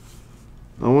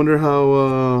 I wonder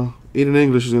how Aiden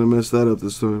English is going to mess that up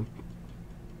this time.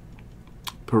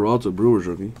 Peralta Brewers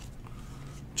rookie.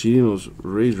 Chirinos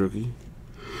Rays rookie.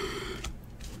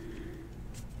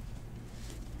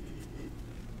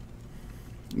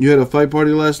 You had a fight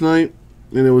party last night?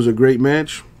 And it was a great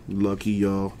match. Lucky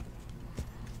y'all.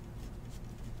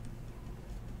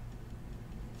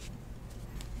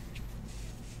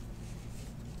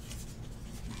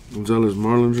 Gonzalez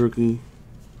Marlins rookie.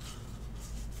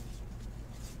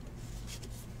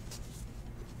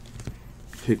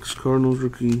 Hicks Cardinals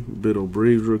rookie. Biddle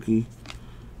Braves rookie.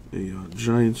 A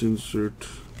Giants insert.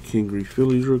 Kingery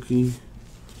Phillies rookie.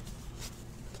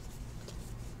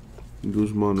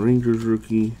 Guzman Rangers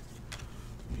rookie.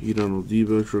 Hidano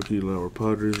D-backs rookie. Lauer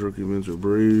Padres rookie. Menzer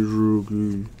Braves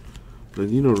rookie.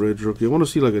 Blandino Reds rookie. I want to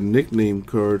see like a nickname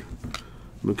card.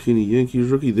 McKinney Yankees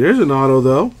rookie. There's an auto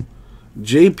though.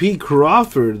 J.P.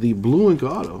 Crawford, the blue ink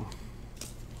auto.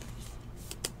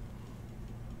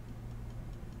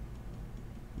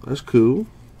 That's cool.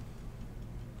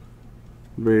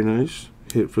 Very nice.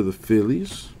 Hit for the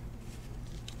Phillies.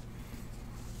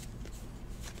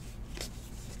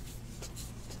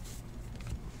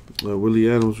 Willie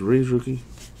Adams, Rays rookie.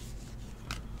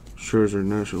 Scherzer,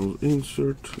 Nationals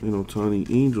insert. And Ohtani,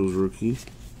 Angels rookie.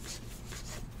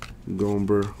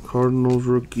 Gomber, Cardinals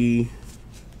rookie.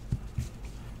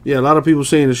 Yeah, a lot of people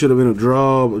saying it should have been a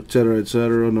draw, etc.,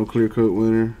 etc. No clear-cut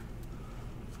winner.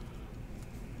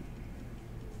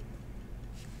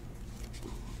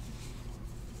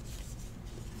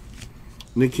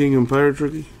 Nick Kingham, Pirates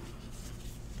rookie.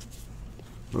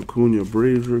 Acuna,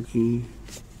 Braves rookie.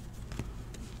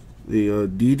 The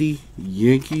Didi,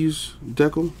 Yankees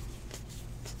decal.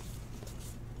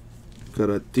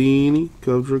 Caratini,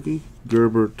 Cubs rookie.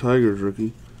 Gerber, Tigers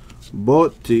rookie.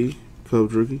 Botti,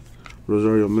 Cubs rookie.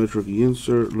 Rosario Mets rookie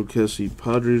insert. Lucchesi,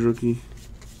 Padres rookie.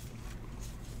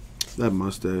 That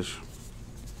mustache.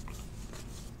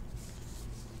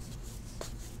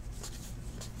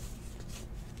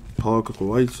 Paul Coco,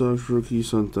 White Sox rookie.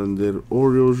 Santander,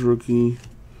 Orioles rookie.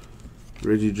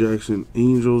 Reggie Jackson,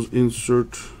 Angels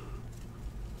insert.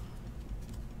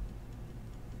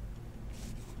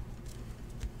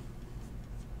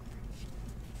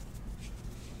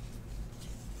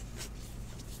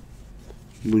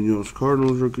 Munoz,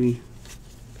 Cardinals rookie.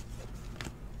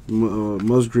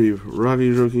 Musgrave,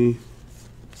 Rockies rookie.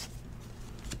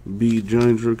 B,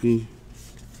 Giants rookie.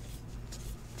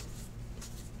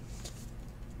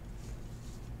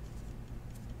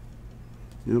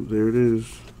 Yep, there it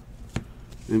is.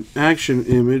 An action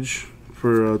image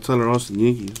for Tyler Austin,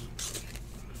 Yankees.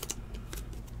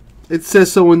 It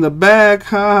says so in the back,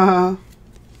 ha.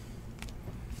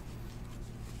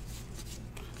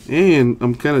 And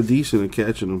I'm kind of decent at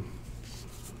catching them.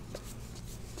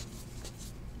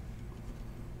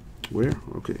 Where?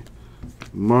 Okay.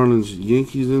 Marlins,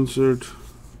 Yankees insert.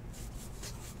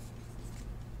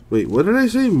 Wait, what did I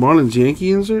say? Marlins,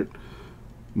 Yankee insert?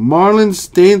 Marlins,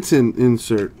 Stanton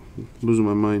insert. Losing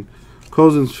my mind.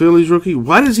 Cousins, Phillies rookie.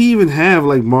 Why does he even have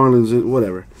like Marlins?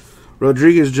 Whatever.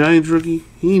 Rodriguez, Giants rookie.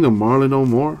 He ain't a Marlin no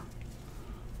more.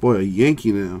 Boy, a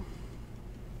Yankee now.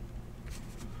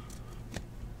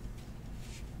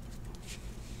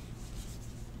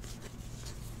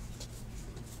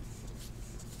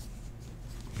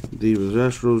 Davis,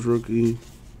 Astros rookie.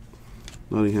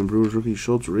 Nottingham Brewers rookie.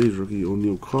 Schultz, Rays rookie.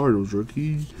 O'Neal, Cardinals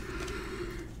rookie.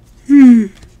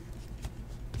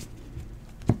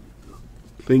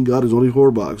 Thank God it's only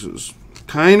 4 boxes.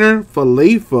 Kiner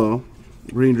Falefa,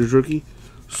 Rangers rookie.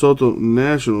 Soto,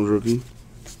 Nationals rookie.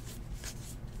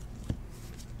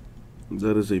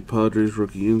 That is a Padres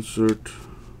rookie insert.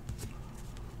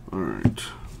 Alright.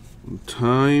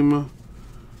 Time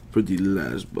for the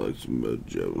last box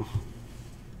mojo.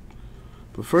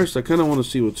 But first, I kind of want to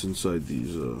see what's inside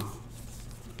these.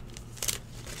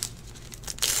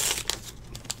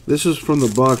 This is from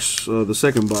the box, the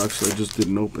second box. I just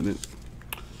didn't open it.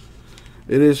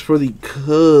 It is for the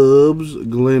Cubs,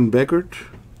 Glenn Beckert.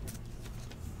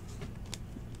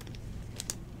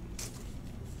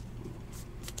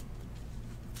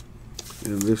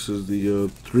 And this is the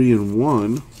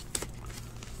 3-in-1.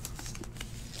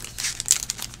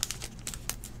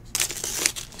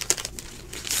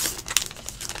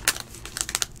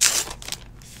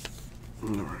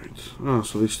 Oh,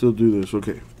 so they still do this.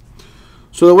 Okay.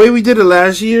 So the way we did it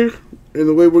last year and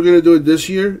the way we're going to do it this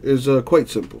year is quite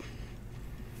simple.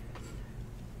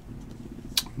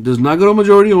 Does not go to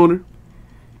majority owner.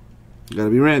 Got to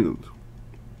be random.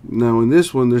 Now in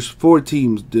this one, there's 4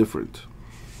 teams different.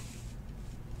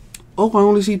 Oh, I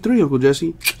only see 3, Uncle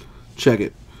Jesse. Check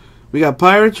it. We got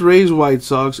Pirates, Rays, White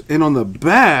Sox, and on the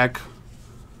back,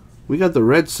 we got the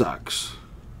Red Sox.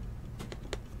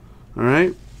 All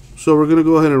right. So we're going to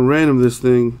go ahead and random this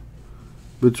thing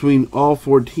between all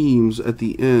 4 teams at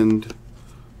the end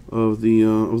of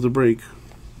the break.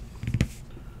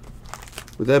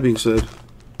 With that being said,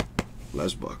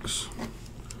 last box.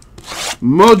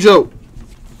 Mojo.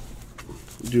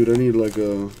 Dude, I need like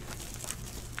a...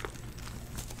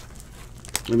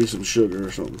 I need some sugar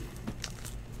or something.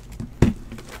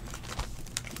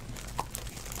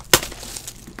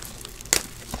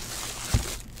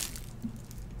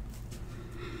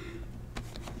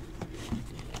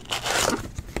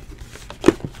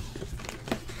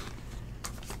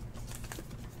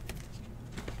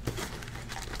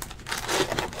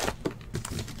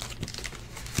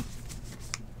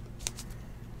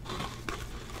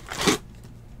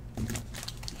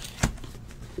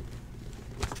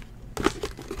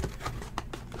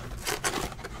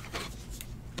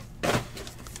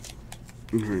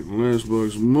 Alright, last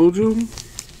box Mojo.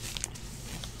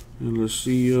 And let's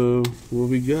see what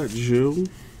we got, Joe.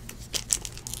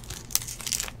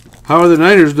 How are the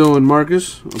Niners doing,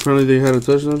 Marcus? Apparently they had a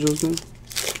touchdown just now.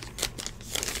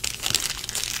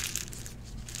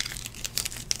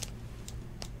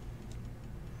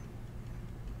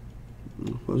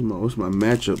 What's my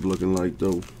matchup looking like,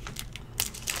 though?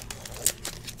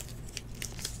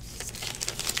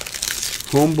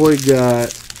 Homeboy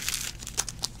got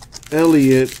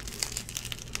Elliott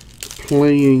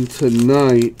playing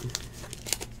tonight,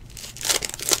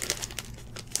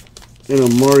 and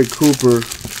Amari Cooper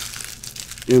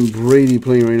and Brady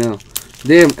playing right now.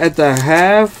 Damn, at the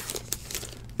half,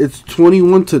 it's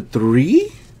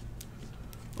 21-3?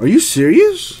 Are you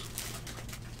serious?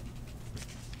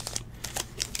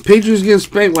 Patriots getting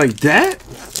spanked like that?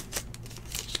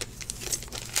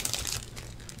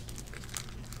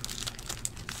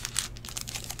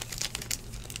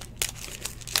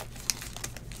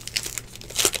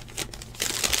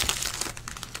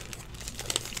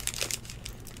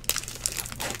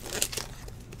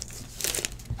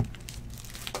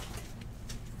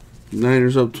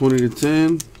 Niners up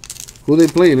 20-10. Who are they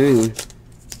playing anyway?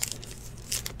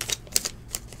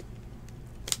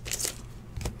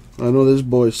 I know this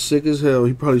boy's sick as hell.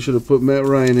 He probably should have put Matt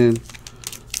Ryan in,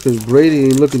 because Brady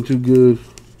ain't looking too good.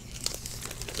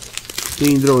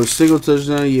 He ain't throw a single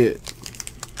touchdown yet.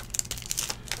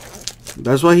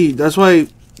 That's why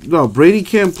no, Brady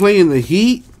can't play in the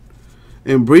heat,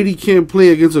 and Brady can't play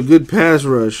against a good pass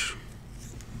rush.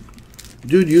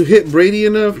 Dude, you hit Brady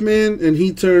enough, man, and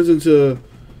he turns into,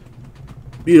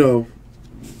 you know,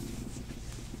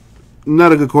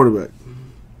 not a good quarterback.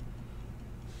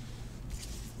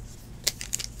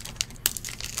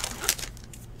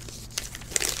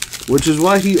 Which is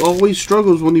why he always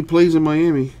struggles when he plays in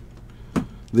Miami.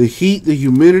 The heat, the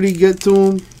humidity get to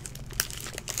him.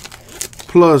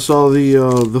 Plus all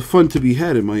the fun to be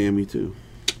had in Miami too.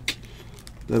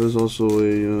 That is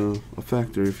also a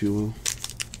factor, if you will.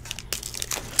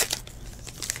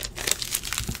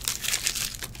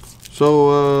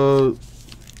 So,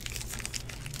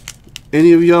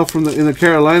 any of y'all from in the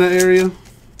Carolina area?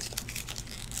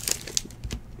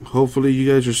 Hopefully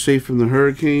you guys are safe from the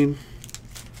hurricane.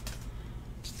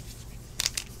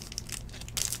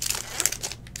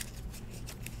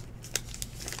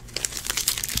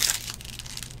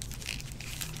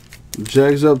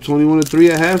 Jags up 21-3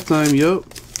 at halftime. Yup.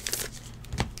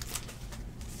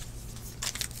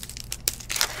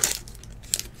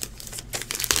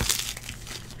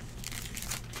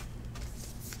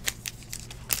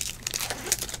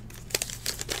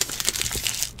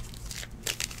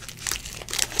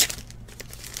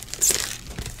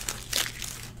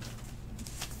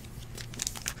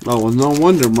 Oh, well, no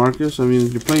wonder, Marcus. I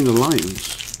mean, you're playing the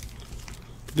Lions.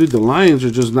 Dude, the Lions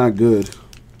are just not good.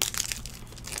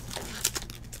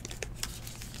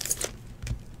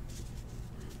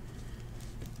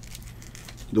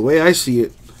 The way I see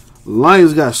it,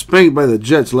 Lions got spanked by the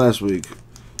Jets last week.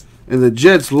 And the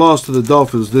Jets lost to the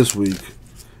Dolphins this week.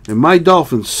 And my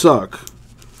Dolphins suck.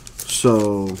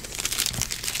 So,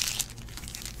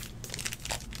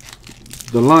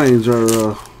 the Lions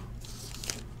are,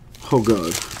 oh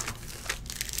God.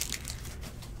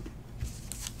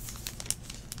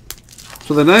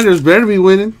 So the Niners better be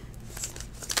winning.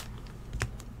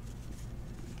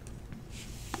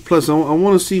 Plus, I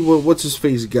want to see what's his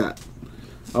face got.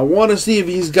 I want to see if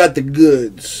he's got the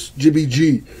goods. Jimmy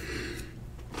G.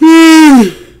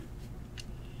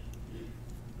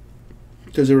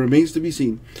 Because it remains to be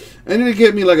seen. I need to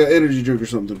get me like an energy drink or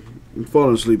something. I'm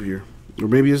falling asleep here. Or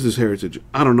maybe it's this Heritage.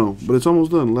 I don't know. But it's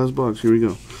almost done. Last box. Here we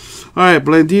go. Alright,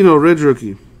 Blandino, red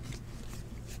rookie.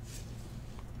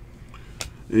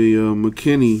 A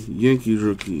McKinney, Yankees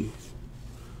rookie.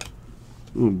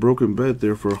 Ooh, broken bet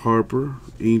there for Harper.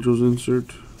 Angels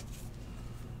insert.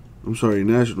 I'm sorry,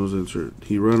 Nationals insert.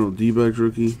 Hirano, D-backs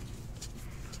rookie.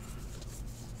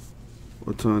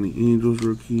 Otani, Angels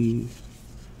rookie.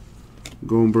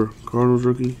 Gomber, Cardinals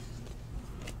rookie.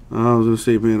 I was going to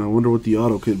say, man, I wonder what the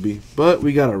auto could be. But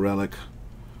we got a relic.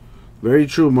 Very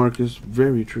true, Marcus.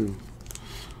 Very true.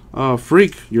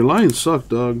 Freak, your lines suck,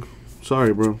 dog.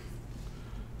 Sorry, bro.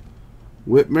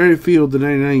 Whit Merrifield, the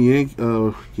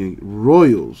 99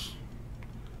 Royals.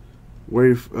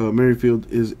 Where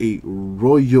Merrifield is a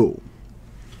Royal.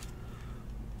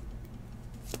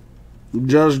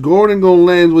 Josh Gordon gonna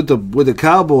land with the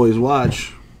Cowboys.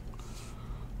 Watch.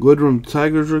 Goodrum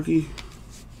Tigers rookie.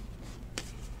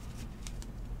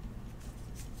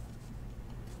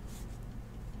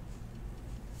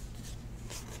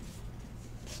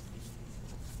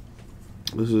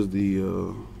 This is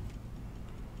the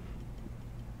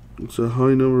it's a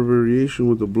high number variation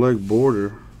with the black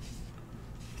border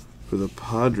for the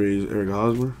Padres. Eric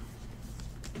Hosmer.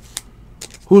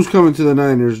 Who's coming to the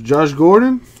Niners? Josh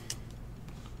Gordon.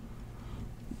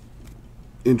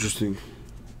 Interesting.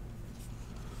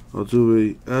 I'll do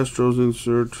a Astros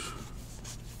insert.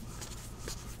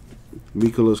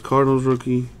 Mikolas Cardinals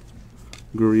rookie.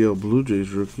 Gurriel Blue Jays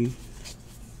rookie.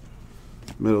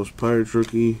 Meadows Pirates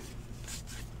rookie.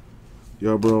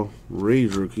 Yarbrough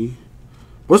Rays rookie.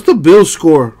 What's the Bills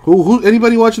score? Who?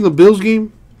 Anybody watching the Bills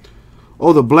game?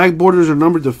 Oh, the black borders are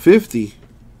numbered to 50.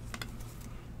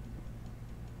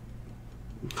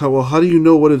 How do you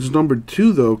know what it's numbered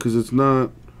to, though? Because it's not...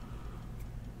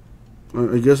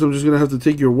 I guess I'm just going to have to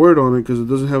take your word on it because it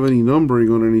doesn't have any numbering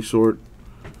on any sort.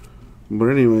 But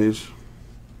anyways.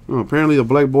 Oh, apparently the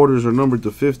black borders are numbered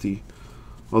to 50.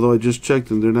 Although I just checked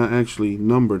and they're not actually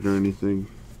numbered or anything.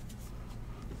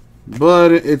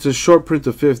 But it's a short print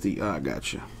of 50. Ah,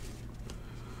 gotcha.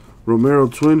 Romero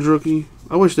Twins rookie.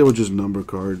 I wish they would just number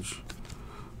cards.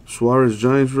 Suarez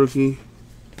Giants rookie.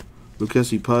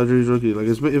 Lucchesi Padres rookie. Like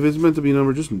if it's meant to be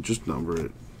numbered, just number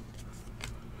it.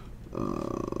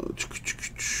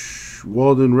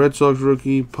 Walden Red Sox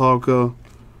rookie. Palka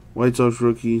White Sox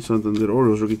rookie. Santander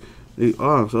Orioles rookie.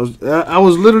 So I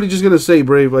was literally just gonna say,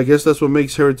 Brave. I guess that's what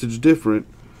makes Heritage different.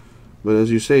 But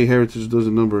as you say, Heritage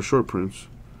doesn't number short prints.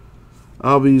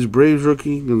 Albies Braves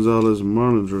rookie. Gonzalez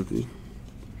Marlins rookie.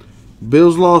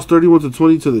 Bills lost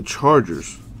 31-20 to the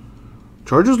Chargers.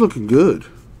 Chargers looking good.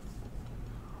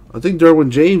 I think Derwin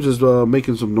James is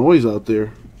making some noise out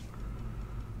there.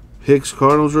 Hicks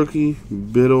Cardinals rookie.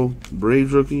 Biddle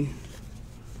Braves rookie.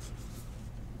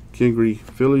 Kingery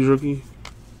Phillies rookie.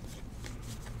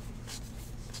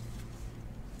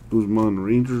 Guzman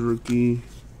Rangers rookie.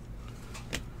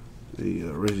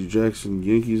 A Reggie Jackson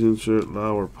Yankees insert.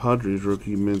 Lauer Padres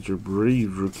rookie. Mentor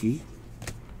Braves rookie.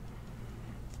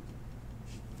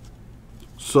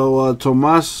 So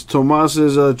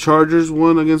Tomas's Chargers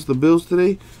won against the Bills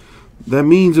today. That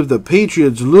means if the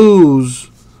Patriots lose,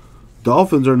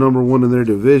 Dolphins are #1 in their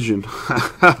division.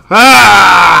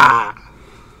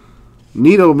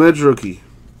 Nito Mets rookie.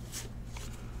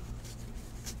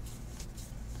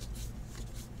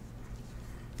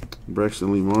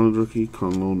 Braxton Lee Marlins rookie.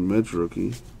 Conlon Mets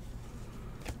rookie.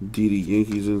 Didi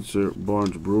Yankees insert.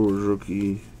 Barnes Brewers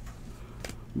rookie.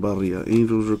 Barria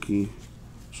Angels rookie.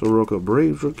 Soroka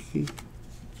Braves rookie.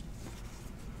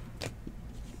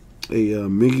 A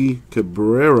Miggy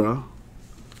Cabrera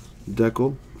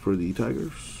decal for the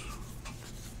Tigers.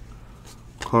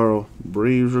 Carl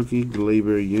Braves rookie.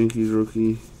 Gleyber Yankees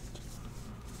rookie.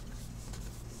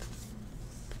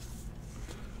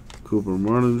 Cooper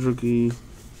Marlins rookie.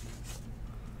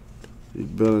 A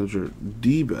Bellinger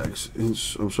D-backs.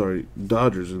 I'm sorry,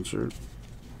 Dodgers insert.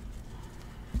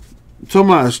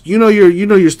 Tomas, you know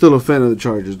you're still a fan of the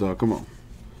Chargers, dog. Come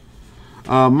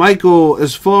on. Michael,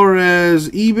 as far as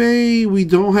eBay, we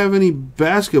don't have any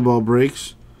basketball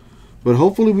breaks, but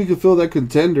hopefully we can fill that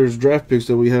contenders draft picks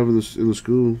that we have in the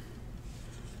school.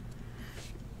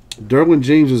 Derwin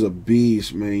James is a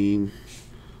beast, man.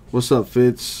 What's up,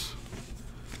 Fitz?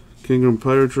 Kingdom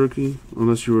Pirates rookie,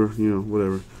 unless you were,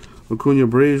 whatever. Acuna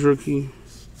Braves rookie.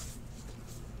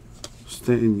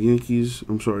 Stanton Yankees.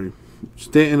 I'm sorry.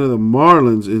 Stanton of the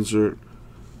Marlins insert.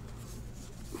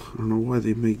 I don't know why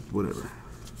they make whatever.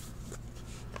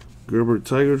 Gerber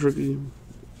Tigers rookie.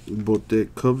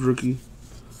 Botet Cubs rookie.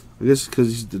 I guess because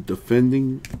he's the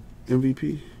defending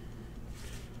MVP.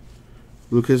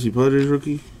 Lucchesi Padres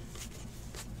rookie.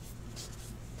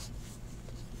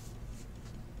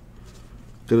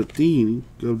 Galatini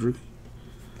Cubs rookie.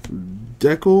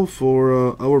 Deco for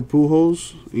our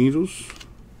Pujols Angels.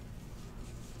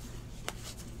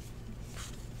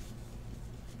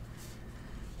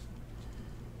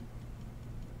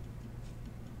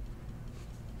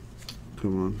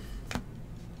 Come on.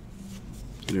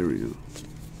 There we go.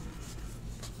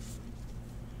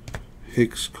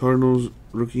 Hicks Cardinals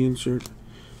rookie insert.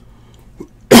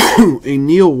 A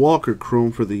Neil Walker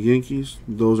chrome for the Yankees.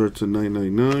 Those are to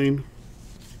 999.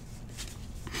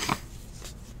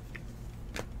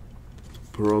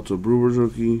 Peralta Brewers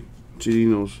rookie.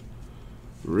 Chirinos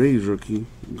Rays rookie.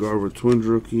 Garver Twins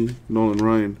rookie. Nolan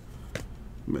Ryan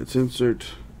Mets insert.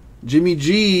 Jimmy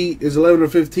G is 11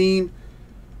 of 15.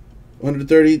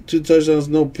 130, 2 touchdowns,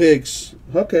 no picks.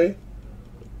 Okay.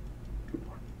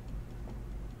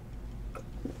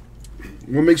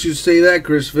 What makes you say that,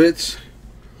 Chris Fitz?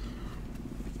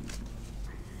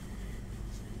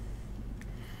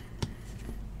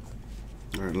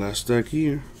 All right, last stack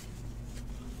here.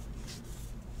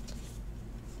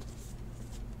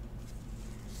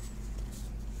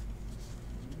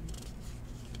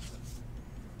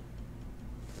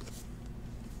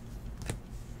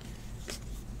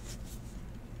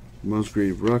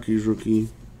 Musgrave Rockies rookie.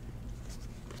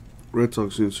 Red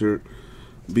Sox insert.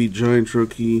 Beat Giants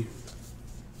rookie.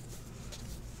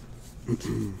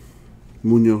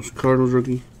 Munoz Cardinals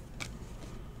rookie.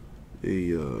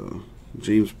 A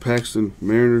James Paxton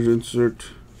Mariners insert.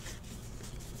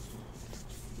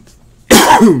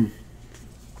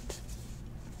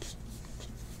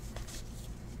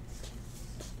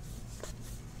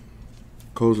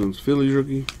 Cousins Phillies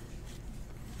rookie.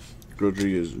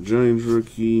 Rodriguez Giants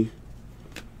rookie.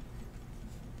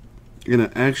 And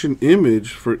an action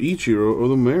image for Ichiro of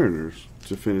the Mariners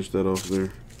to finish that off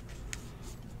there.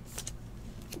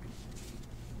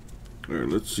 Alright,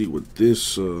 let's see what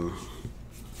this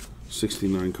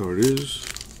 69 card is.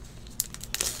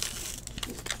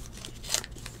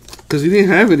 Because he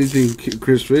didn't have anything,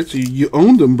 Chris Fitz. You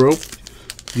owned him, bro.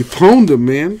 You pwned him,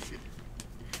 man.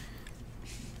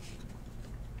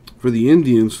 For the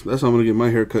Indians, that's how I'm going to get my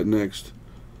hair cut next.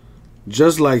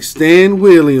 Just like Stan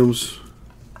Williams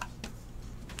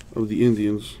of the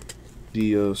Indians.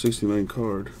 The 69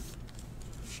 card.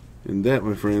 And that,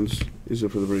 my friends, is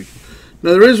it for the break.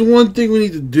 Now, there is one thing we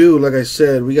need to do. Like I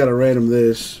said, we got to random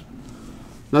this.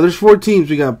 Now, there's 4 teams.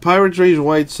 We got Pirates, Rays,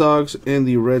 White Sox, and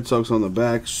the Red Sox on the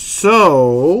back.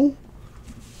 So,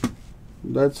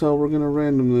 that's how we're going to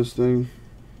random this thing.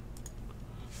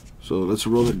 So, let's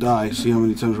roll the die. See how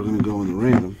many times we're going to go in the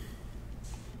random.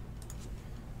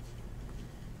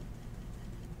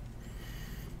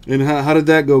 And how did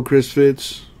that go, Chris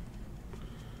Fitz?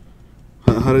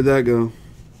 How did that go?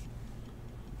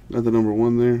 Got the number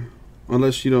 1 there.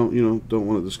 Unless you don't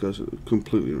want to discuss it.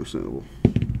 Completely understandable.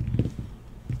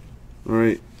 All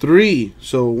right, 3.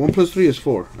 So 1 plus 3 is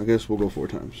 4. I guess we'll go 4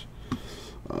 times.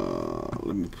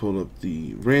 Let me pull up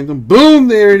the random. Boom!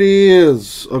 There it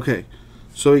is. Okay,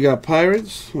 so we got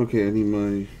Pirates. Okay, I need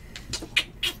my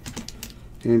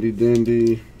handy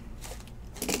dandy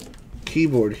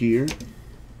keyboard here.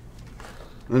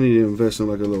 I need to invest in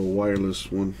like a little wireless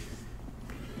one.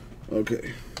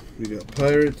 Okay, we got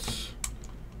Pirates.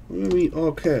 We're gonna meet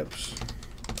all caps.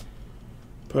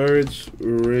 Pirates,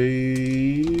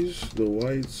 Rays, the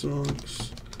White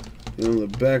Sox, and on the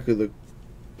back of the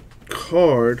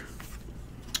card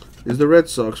is the Red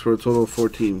Sox for a total of 4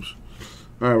 teams.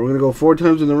 Alright, we're going to go 4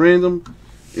 times in the random,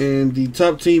 and the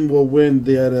top team will win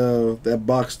that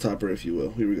box topper, if you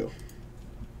will. Here we go.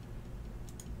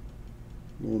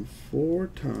 Going 4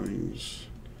 times.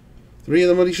 3 of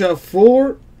the money shot,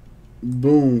 4.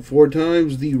 Boom, 4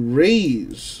 times. The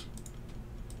Rays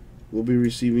will be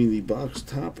receiving the box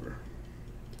topper.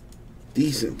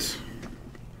 Decent.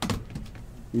 Let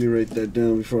me write that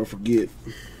down before I forget.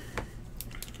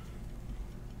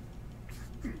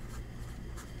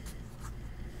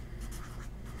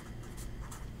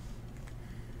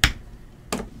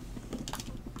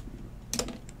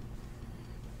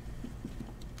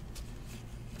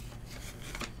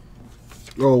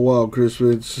 Oh wow, Chris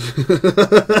Fitz.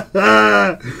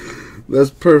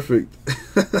 That's perfect.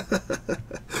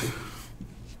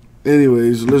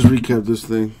 Anyways, let's recap this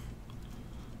thing.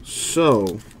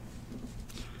 So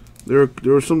there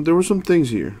were some things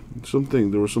here.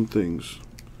 There were some things.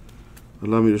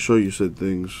 Allow me to show you said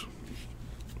things.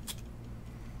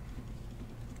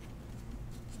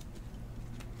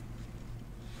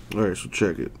 Alright, so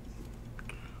check it.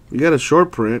 We got a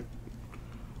short print.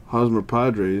 Hosmer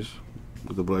Padres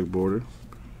with the black border.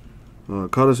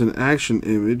 Caught us an action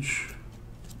image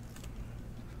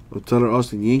of Tyler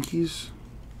Austin Yankees.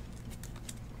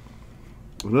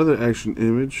 Another action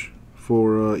image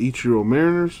for Ichiro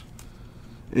Mariners.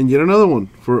 And yet another one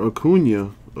for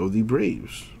Acuna of the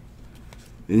Braves.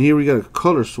 And here we got a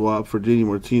color swap for Danny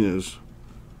Martinez,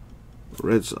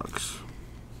 Red Sox.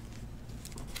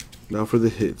 Now for the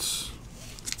hits.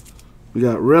 We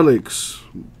got relics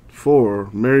for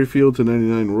Merrifield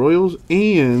 /99 Royals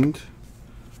and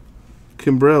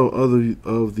Kimbrel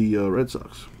of the Red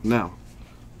Sox. Now,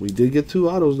 We did get 2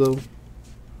 autos, though.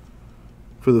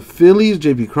 For the Phillies,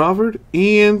 J.P. Crawford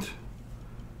and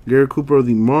Garrett Cooper of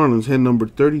the Marlins, hand number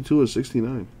 32 of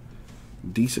 69.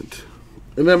 Decent.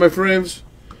 And that, my friends,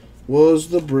 was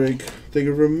the break. Thank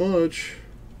you very much.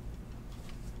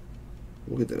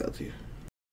 We'll get that out to you.